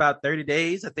starts in about 30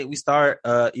 days. I think we start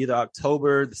either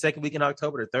October, the second week in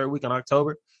October, the third week in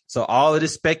October. So all of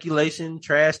this speculation,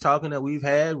 trash talking that we've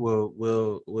had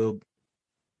will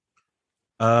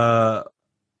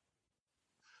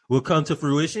come to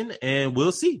fruition, and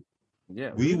we'll see.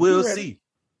 Yeah, we will see.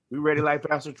 We ready like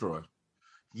Pastor Troy.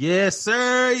 Yes,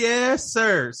 sir. Yes,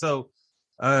 sir. So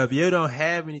if you don't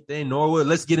have anything, Norwood,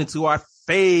 let's get into our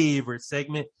favorite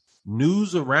segment,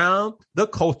 News Around the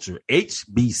Culture,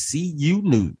 HBCU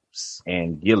News.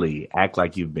 And Gilly, act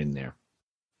like you've been there.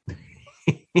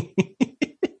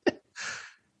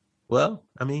 Well,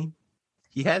 I mean,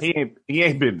 he has. He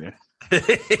ain't been there.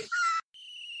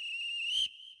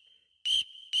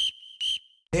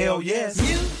 Hell yes.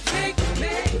 Music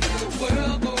makes the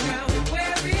world go round.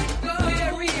 Where it goes,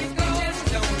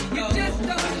 you just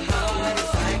don't know. Heart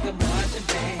is like a marching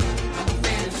band. I'm a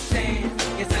fan of the stand.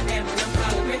 Yes, I am, and I'm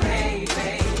hollering, hey,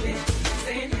 baby.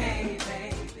 Saying, hey,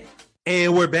 baby.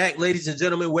 And we're back, ladies and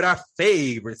gentlemen, with our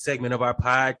favorite segment of our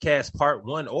podcast, part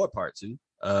 1 or part 2,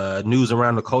 News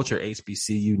Around the Culture,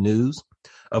 HBCU News.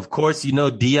 Of course, you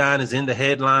know, Deion is in the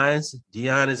headlines.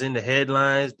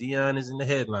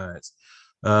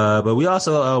 But we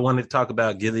also wanted to talk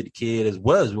about Gilly the Kid, as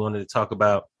well as we wanted to talk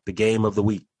about the game of the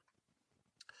week.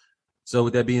 So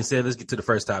with that being said, let's get to the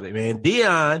first topic, man.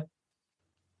 Deion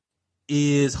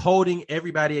is holding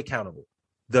everybody accountable.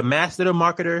 The master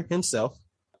marketer himself,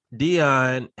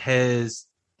 Deion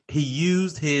he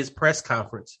used his press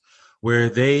conference where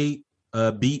they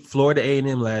beat Florida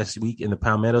A&M last week in the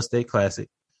Palmetto State Classic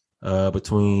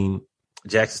between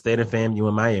Jackson State and FAMU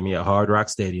in Miami at Hard Rock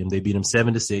Stadium. They beat them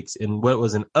 7-6 in what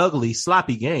was an ugly,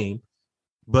 sloppy game,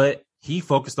 but he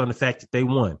focused on the fact that they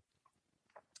won.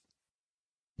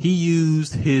 He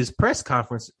used his press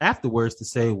conference afterwards to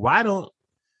say, why don't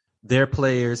their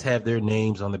players have their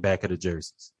names on the back of the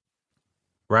jerseys?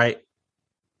 Right?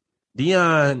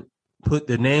 Deion put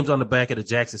the names on the back of the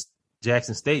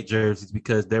Jackson State jerseys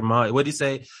because their mom, what did he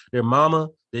say? Their mama,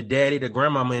 their daddy, their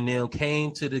grandmama, and them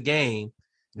came to the game.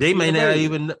 They may not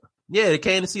even, they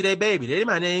came to see their baby. They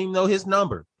might not even know his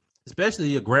number, especially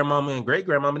your grandmama and great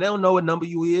grandmama. They don't know what number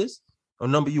you is or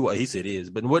number you are. He said is,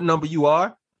 but what number you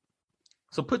are.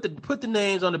 So put the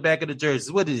names on the back of the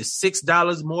jerseys. What is it,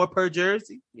 $6 more per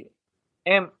jersey?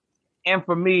 And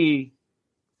for me,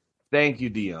 thank you,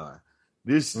 Deion.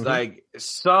 This like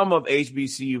some of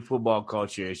HBCU football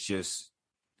culture is just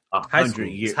 100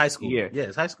 years. It's high school. Yeah,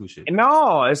 it's high school shit.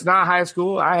 No, it's not high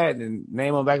school. I had the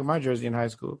name on the back of my jersey in high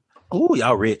school. Oh,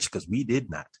 y'all rich because we did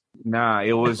not. Nah,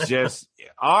 it was just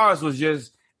ours was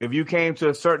just if you came to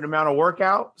a certain amount of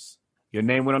workouts, your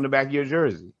name went on the back of your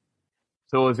jersey.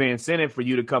 So it was an incentive for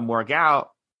you to come work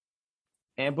out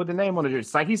and put the name on the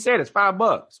jersey. Like he said, it's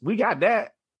 $5. We got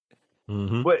that.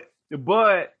 Mm-hmm.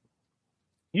 But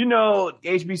you know,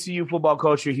 HBCU football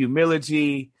culture,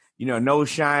 humility, no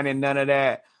shining, none of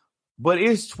that. But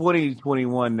it's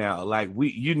 2021 now. Like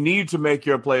you need to make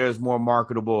your players more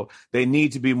marketable. They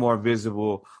need to be more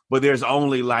visible. But there's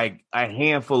only like a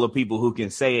handful of people who can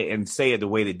say it and say it the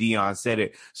way that Deion said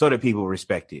it, so that people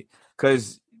respect it.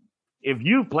 Because if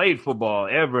you played football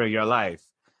ever in your life,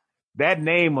 that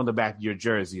name on the back of your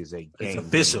jersey is a game. It's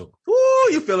official. Woo,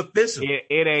 you feel official.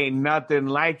 It ain't nothing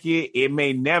like it. It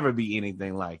may never be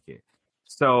anything like it.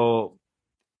 So.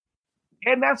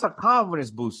 And that's a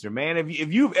confidence booster, man.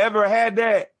 If you've ever had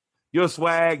that, your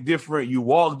swag different, you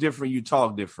walk different, you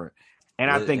talk different.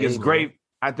 And I think it's great.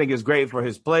 I think it's great for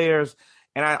his players.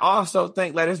 And I also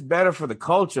think that it's better for the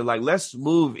culture. Like, let's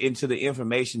move into the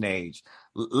information age.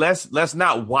 Let's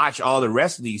not watch all the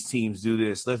rest of these teams do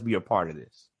this. Let's be a part of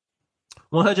this.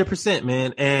 100%,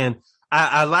 man. And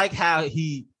I like how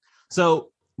so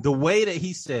the way that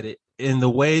he said it and the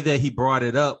way that he brought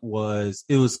it up was,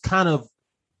 it was kind of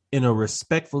in a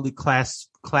respectfully classy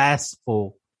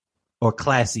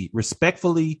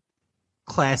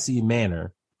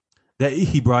manner that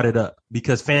he brought it up,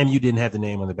 because FAMU didn't have the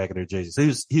name on the back of their jersey. So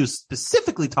he was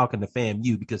specifically talking to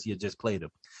FAMU because he had just played them.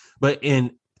 But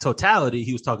in totality,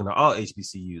 he was talking to all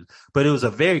HBCUs. But it was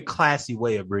a very classy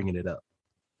way of bringing it up.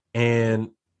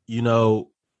 And,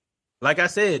 like I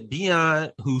said,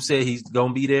 Deion, who said he's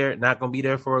going to be there, not going to be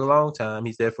there for a long time.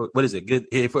 He's there for, for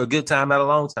a good time, not a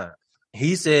long time.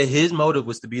 He said his motive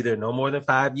was to be there no more than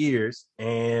 5 years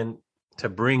and to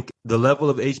bring the level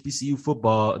of HBCU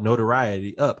football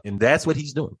notoriety up. And that's what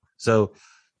he's doing. So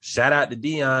shout out to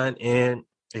Deion. And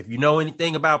if you know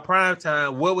anything about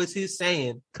primetime, what was his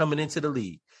saying coming into the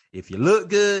league? If you look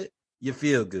good, you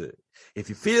feel good. If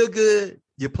you feel good,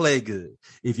 you play good.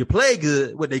 If you play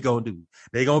good, what they going to do?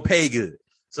 They going to pay good.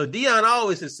 So Deion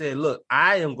always has said, look,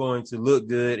 I am going to look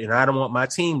good, and I don't want my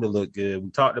team to look good. We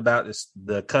talked about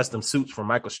the custom suits from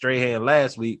Michael Strahan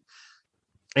last week,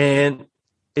 and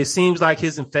it seems like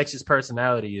his infectious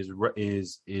personality is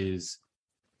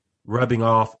rubbing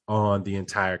off on the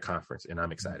entire conference, and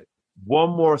I'm excited.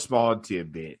 One more small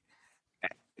tidbit.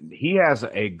 He has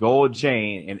a gold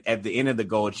chain, and at the end of the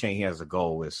gold chain, he has a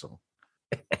gold whistle.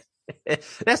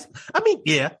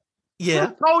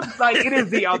 Yeah. Coach, like, it is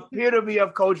the epitome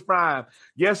of Coach Prime.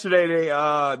 Yesterday,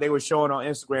 they were showing on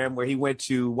Instagram where he went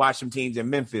to watch some teams in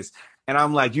Memphis. And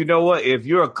I'm like, you know what? If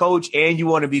you're a coach and you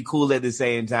want to be cool at the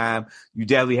same time, you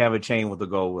definitely have a chain with a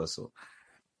gold whistle.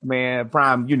 Man,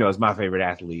 Prime, is my favorite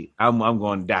athlete. I'm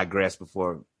going to digress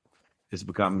before this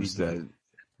becomes the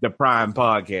Prime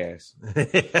podcast.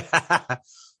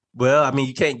 Well,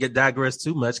 you can't digress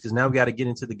too much, because now we got to get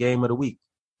into the game of the week.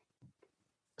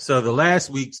 So the last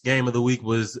week's game of the week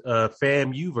was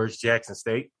FAMU versus Jackson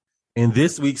State. And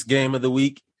this week's game of the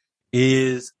week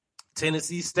is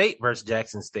Tennessee State versus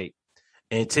Jackson State.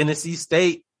 And Tennessee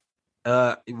State,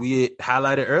 we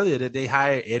highlighted earlier that they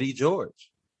hired Eddie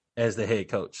George as the head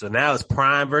coach. So now it's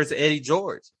Prime versus Eddie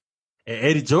George. And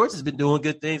Eddie George has been doing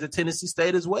good things at Tennessee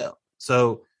State as well.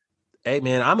 So, hey,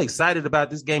 man, I'm excited about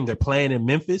this game. They're playing in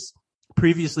Memphis.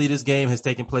 Previously, this game has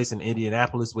taken place in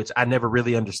Indianapolis, which I never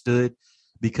really understood.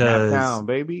 Because downtown,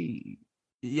 baby.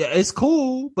 Yeah, it's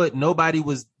cool, but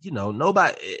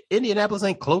Indianapolis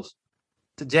ain't close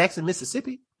to Jackson,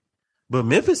 Mississippi, but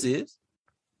Memphis is.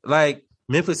 Like,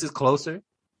 Memphis is closer,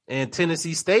 and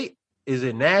Tennessee State is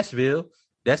in Nashville.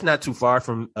 That's not too far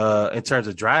from in terms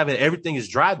of driving. Everything is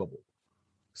drivable.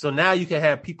 So now you can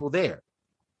have people there.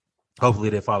 Hopefully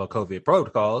they follow COVID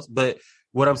protocols. But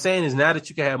what I'm saying is, now that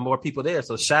you can have more people there.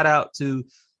 So shout out to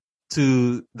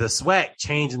the SWAC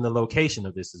changing the location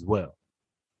of this as well.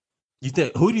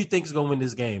 Who do you think is going to win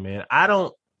this game, man?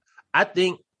 I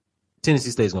think Tennessee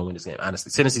State is going to win this game.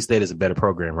 Honestly, Tennessee State is a better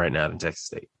program right now than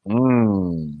Jackson State.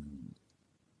 I'm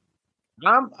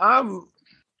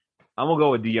gonna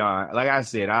go with Deion. Like I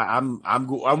said, I'm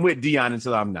with Deion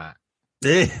until I'm not.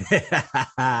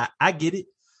 I get it.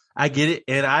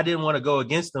 And I didn't want to go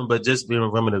against them, but just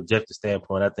from an objective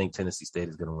standpoint, I think Tennessee State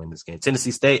is going to win this game.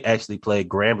 Tennessee State actually played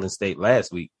Grambling State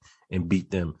last week and beat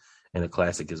them in a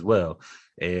classic as well.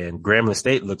 And Grambling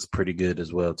State looks pretty good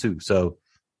as well, too. So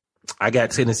I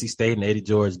got Tennessee State and Eddie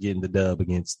George getting the dub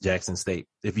against Jackson State.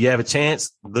 If you have a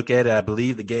chance, look at it. I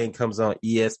believe the game comes on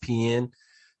ESPN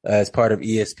as part of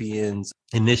ESPN's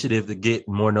initiative to get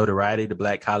more notoriety to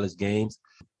Black college games,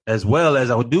 as well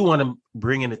as I do want to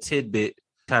bring in a tidbit,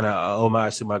 kind of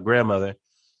homage to my grandmother.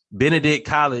 Benedict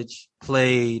College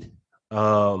played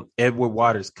Edward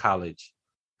Waters College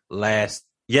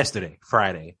yesterday,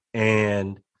 Friday.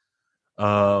 And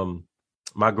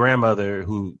my grandmother,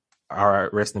 who,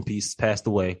 rest in peace, passed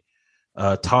away,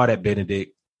 taught at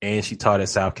Benedict, and she taught at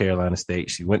South Carolina State.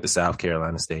 She went to South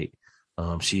Carolina State.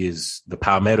 She is the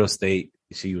Palmetto State.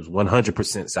 She was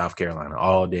 100% South Carolina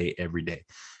all day, every day.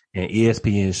 And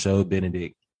ESPN showed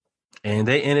Benedict, and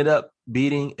they ended up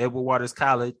beating Edward Waters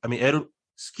College. Edward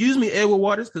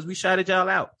Waters, because we shouted y'all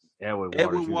out.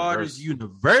 Edward Waters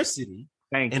University.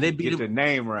 Thank and you. They beat Get the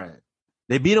name right.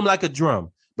 They beat him like a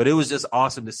drum, but it was just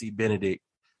awesome to see Benedict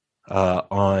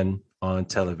on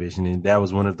television. And that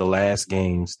was one of the last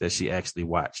games that she actually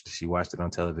watched. She watched it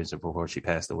on television before she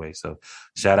passed away. So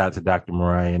shout out to Dr.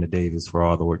 Mariana Davis for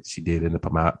all the work that she did in the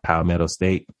Palmetto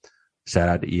State. Shout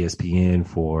out to ESPN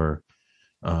for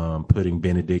putting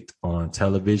Benedict on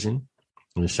television.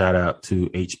 And shout out to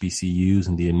HBCUs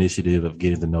and the initiative of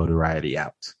getting the notoriety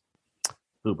out.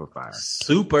 Super fire.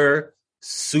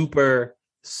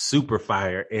 Super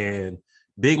fire. And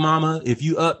Big Mama, if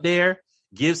you up there,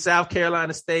 give South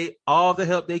Carolina State all the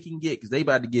help they can get, because they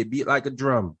about to get beat like a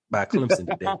drum by Clemson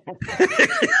today.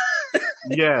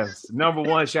 Yes. Number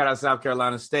one, shout out South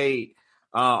Carolina State.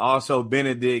 Also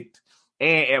Benedict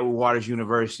and Edward Waters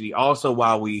University. Also,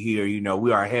 while we here,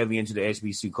 we are heavy into the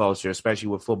HBCU culture, especially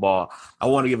with football. I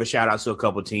want to give a shout out to a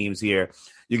couple teams here.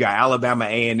 You got Alabama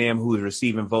A&M, who is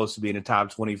receiving votes to be in the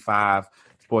top 25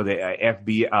 for the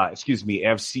FCS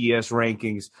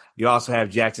rankings. You also have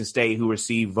Jackson State, who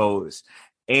received votes,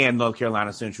 and North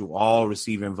Carolina Central, all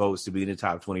receiving votes to be in the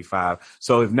top 25.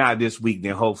 So if not this week,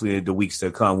 then hopefully the weeks to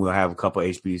come, we'll have a couple of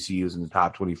HBCUs in the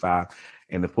top 25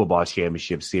 in the football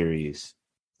championship series.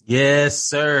 Yes,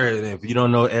 sir. If you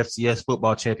don't know FCS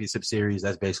football championship series,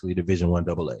 that's basically Division I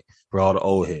AA for all the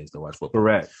old heads that watch football.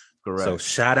 Correct. So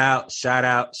shout out.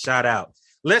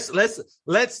 Let's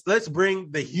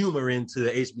bring the humor into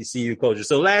the HBCU culture.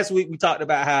 So last week we talked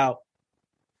about how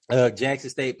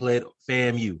Jackson State played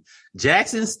FAMU.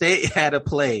 Jackson State had a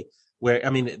play where,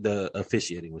 the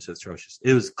officiating was atrocious.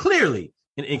 It was clearly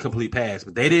an incomplete pass,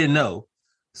 but they didn't know.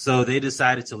 So they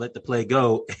decided to let the play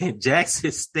go. And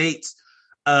Jackson State's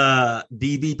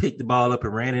DB picked the ball up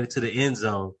and ran into the end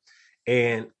zone.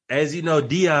 And as you know,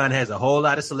 Dion has a whole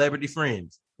lot of celebrity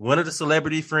friends. One of the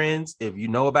celebrity friends, if you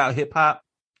know about hip hop,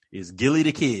 is Gilly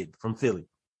the Kid from Philly.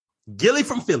 Gilly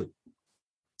from Philly.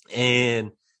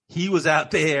 And he was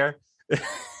out there.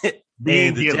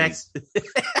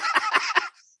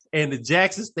 And the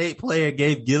Jackson State player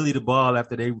gave Gilly the ball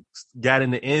after they got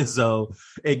in the end zone.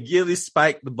 And Gilly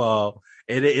spiked the ball.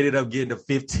 And they ended up getting a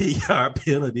 15-yard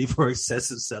penalty for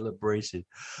excessive celebration.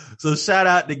 So shout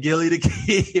out to Gilly the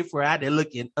Kid for out there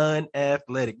looking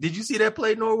unathletic. Did you see that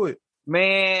play, Norwood?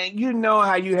 Man, you know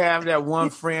how you have that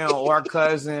one friend or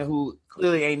cousin who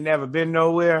clearly ain't never been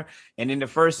nowhere, and then the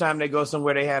first time they go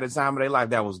somewhere, they had a time of their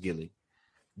life. That was Gilly.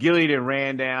 Gilly then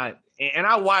ran down, and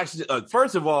I watched.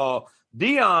 First of all,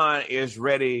 Dion is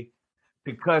ready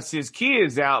to cuss his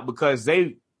kids out because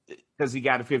he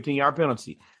got a 15-yard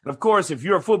penalty. And of course, if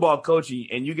you're a football coach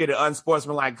and you get an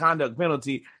unsportsmanlike conduct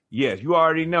penalty, yes, you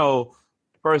already know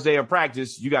first day of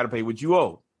practice you got to pay what you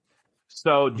owe.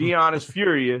 So Dion is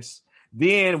furious.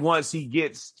 Then once he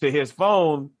gets to his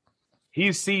phone,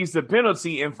 he sees the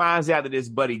penalty and finds out that it's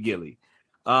Buddy Gilly.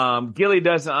 Gilly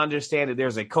doesn't understand that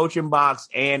there's a coaching box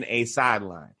and a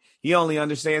sideline. He only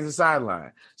understands the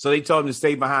sideline. So they told him to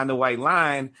stay behind the white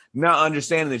line, not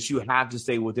understanding that you have to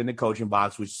stay within the coaching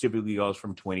box, which typically goes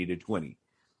from 20 to 20.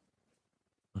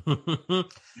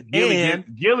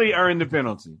 Gilly earned the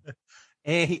penalty.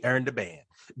 And he earned the ban.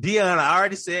 Dion, I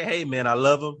already said, hey, man, I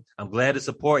love him. I'm glad to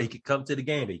support. He could come to the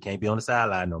game, but he can't be on the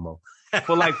sideline no more.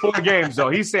 For like 4 games, though.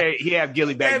 He said he had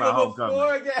Gilly back by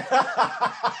homecoming.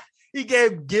 He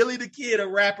gave Gilly the Kid, a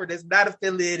rapper that's not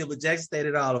affiliated with Jackson State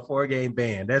at all, a 4-game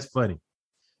ban. That's funny.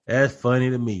 That's funny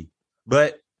to me.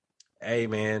 But, hey,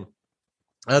 man,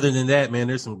 other than that, man,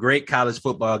 there's some great college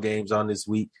football games on this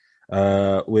week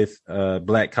with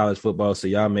Black college football. So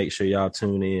y'all make sure y'all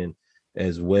tune in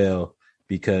as well,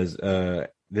 because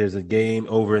there's a game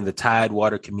over in the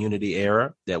Tidewater community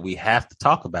era that we have to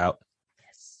talk about.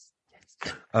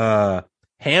 Yes.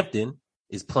 Hampton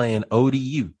is playing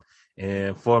ODU.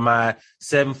 And for my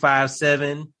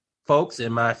 757 folks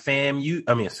and my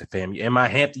and my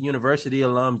Hampton University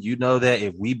alums, you know that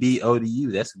if we beat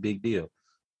ODU, that's a big deal.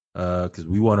 Because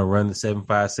we want to run the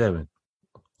 757.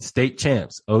 State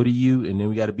champs, ODU, and then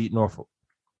we got to beat Norfolk.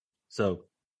 So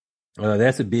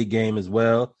that's a big game as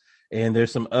well. And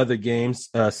there's some other games.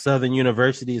 Southern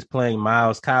University is playing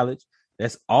Miles College.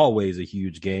 That's always a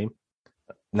huge game.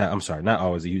 not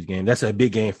always a huge game. That's a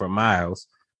big game for Miles.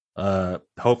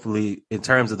 Hopefully, in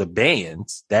terms of the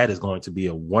bands, that is going to be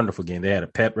a wonderful game. They had a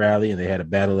pep rally and they had a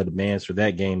battle of the bands for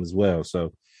that game as well.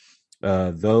 So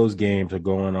those games are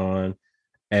going on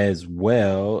as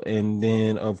well. And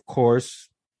then, of course,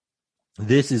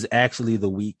 this is actually the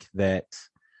week that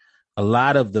a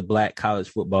lot of the black college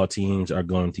football teams are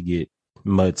going to get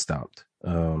mud stomped.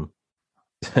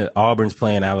 Auburn's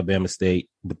playing Alabama State.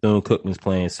 Bethune-Cookman's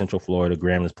playing Central Florida.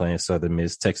 Gramblin's playing Southern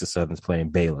Miss. Texas Southern's playing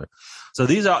Baylor. So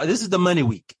this is the money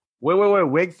week. Wait.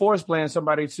 Wake Forest playing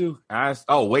somebody too.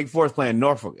 Wake Forest playing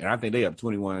Norfolk, and I think they up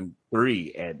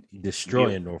 21-3 at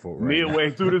destroying Norfolk right midway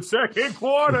now. through the second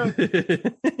quarter.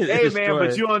 Hey man,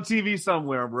 but you on TV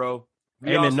somewhere, bro.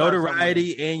 And the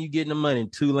notoriety, and you getting the money.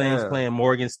 Tulane's playing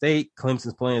Morgan State.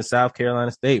 Clemson's playing South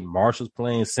Carolina State. Marshall's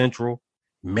playing Central.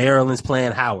 Maryland's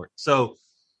playing Howard. So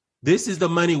this is the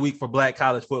money week for black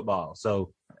college football.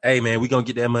 So, hey, man, we're going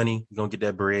to get that money. We're going to get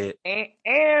that bread.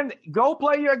 And go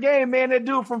play your game, man. That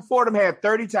dude from Fordham had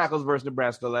 30 tackles versus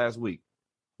Nebraska last week.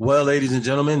 Well, ladies and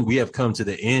gentlemen, we have come to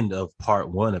the end of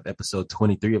part 1 of episode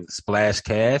 23 of the Splash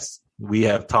Cast. We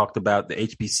have talked about the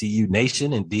HBCU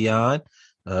Nation and Dion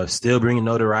still bringing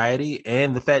notoriety,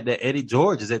 and the fact that Eddie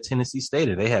George is at Tennessee State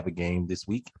and they have a game this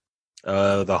week.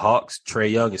 The Hawks, Trae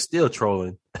Young is still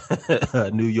trolling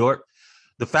New York.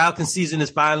 The Falcon season is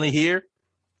finally here,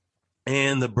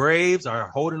 and the Braves are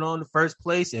holding on to first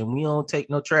place, and we don't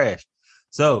take no trash.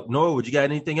 So, Norwood, you got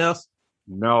anything else?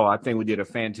 No, I think we did a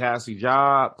fantastic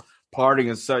job. Parting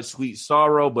in such sweet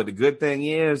sorrow, but the good thing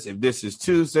is, if this is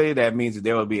Tuesday, that means that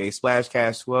there will be a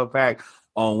Splashcast 12-pack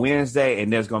on Wednesday,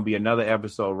 and there's going to be another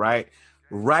episode right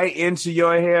into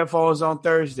your headphones on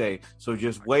Thursday. So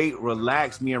just wait,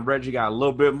 relax. Me and Reggie got a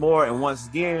little bit more, and once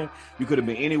again, you could have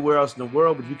been anywhere else in the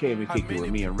world, but you came and kicked it with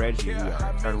me and Reggie. We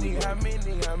are eternally With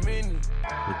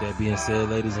that being said,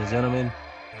 ladies and gentlemen,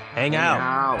 hang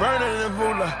out. Burning the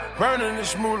moolah, burning the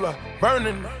schmoolah,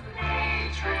 burning.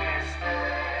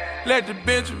 Let the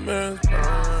Benjamins burn.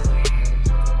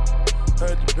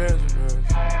 Let the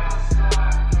Benjamins.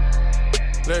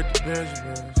 Let the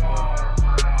Benjamins burn.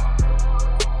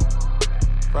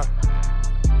 Right.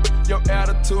 Your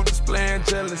attitude displaying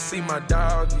jealousy, my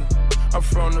doggy. I'm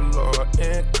from the lower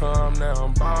income, now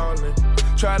I'm ballin'.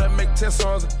 Try to make 10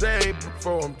 songs a day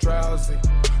before I'm drowsy.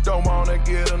 Don't wanna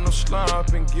get in no slump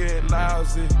and get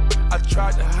lousy. I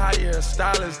tried to hire a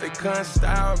stylist, they couldn't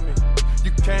style me.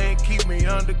 You can't keep me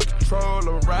under control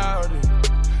or rowdy.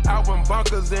 Out in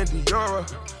bunkers in Diora.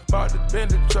 Bought the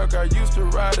Bentley truck, I used to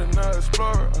ride an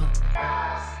Explorer.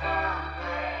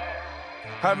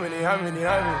 How many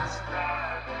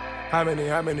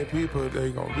people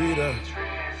they gonna beat us?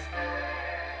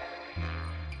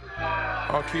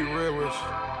 I'll keep real with you.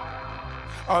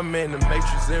 I'm in the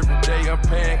matrix every day, I'm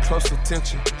paying close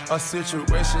attention. A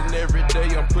situation every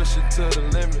day, I'm pushing to the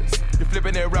limits. You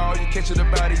flipping that raw, you catching the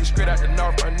body, you straight out the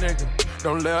north, my nigga.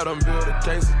 Don't let them build a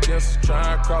case against us,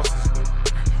 try and cross us.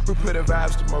 We putting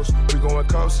vibes to most, we going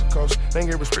coast to coast. They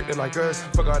ain't get restricted like us,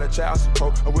 fuck all that child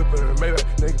support. I'm whipping a Maybach,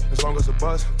 nigga, as long as a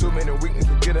bus. Too many weaknesses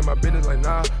to get in my business like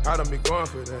nah, I don't be going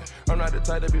for that. I'm not the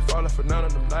type that be falling for none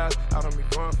of them lies, I don't be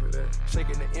going for that.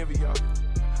 Shaking the envy, y'all.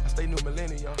 I stay new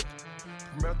millennium.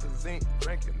 Methazine,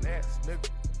 drinking ass, nigga.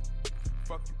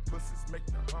 Fuck you pussies, make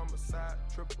the homicide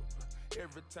triple.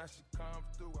 Every time she come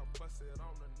through, I bust it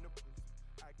on the nipple.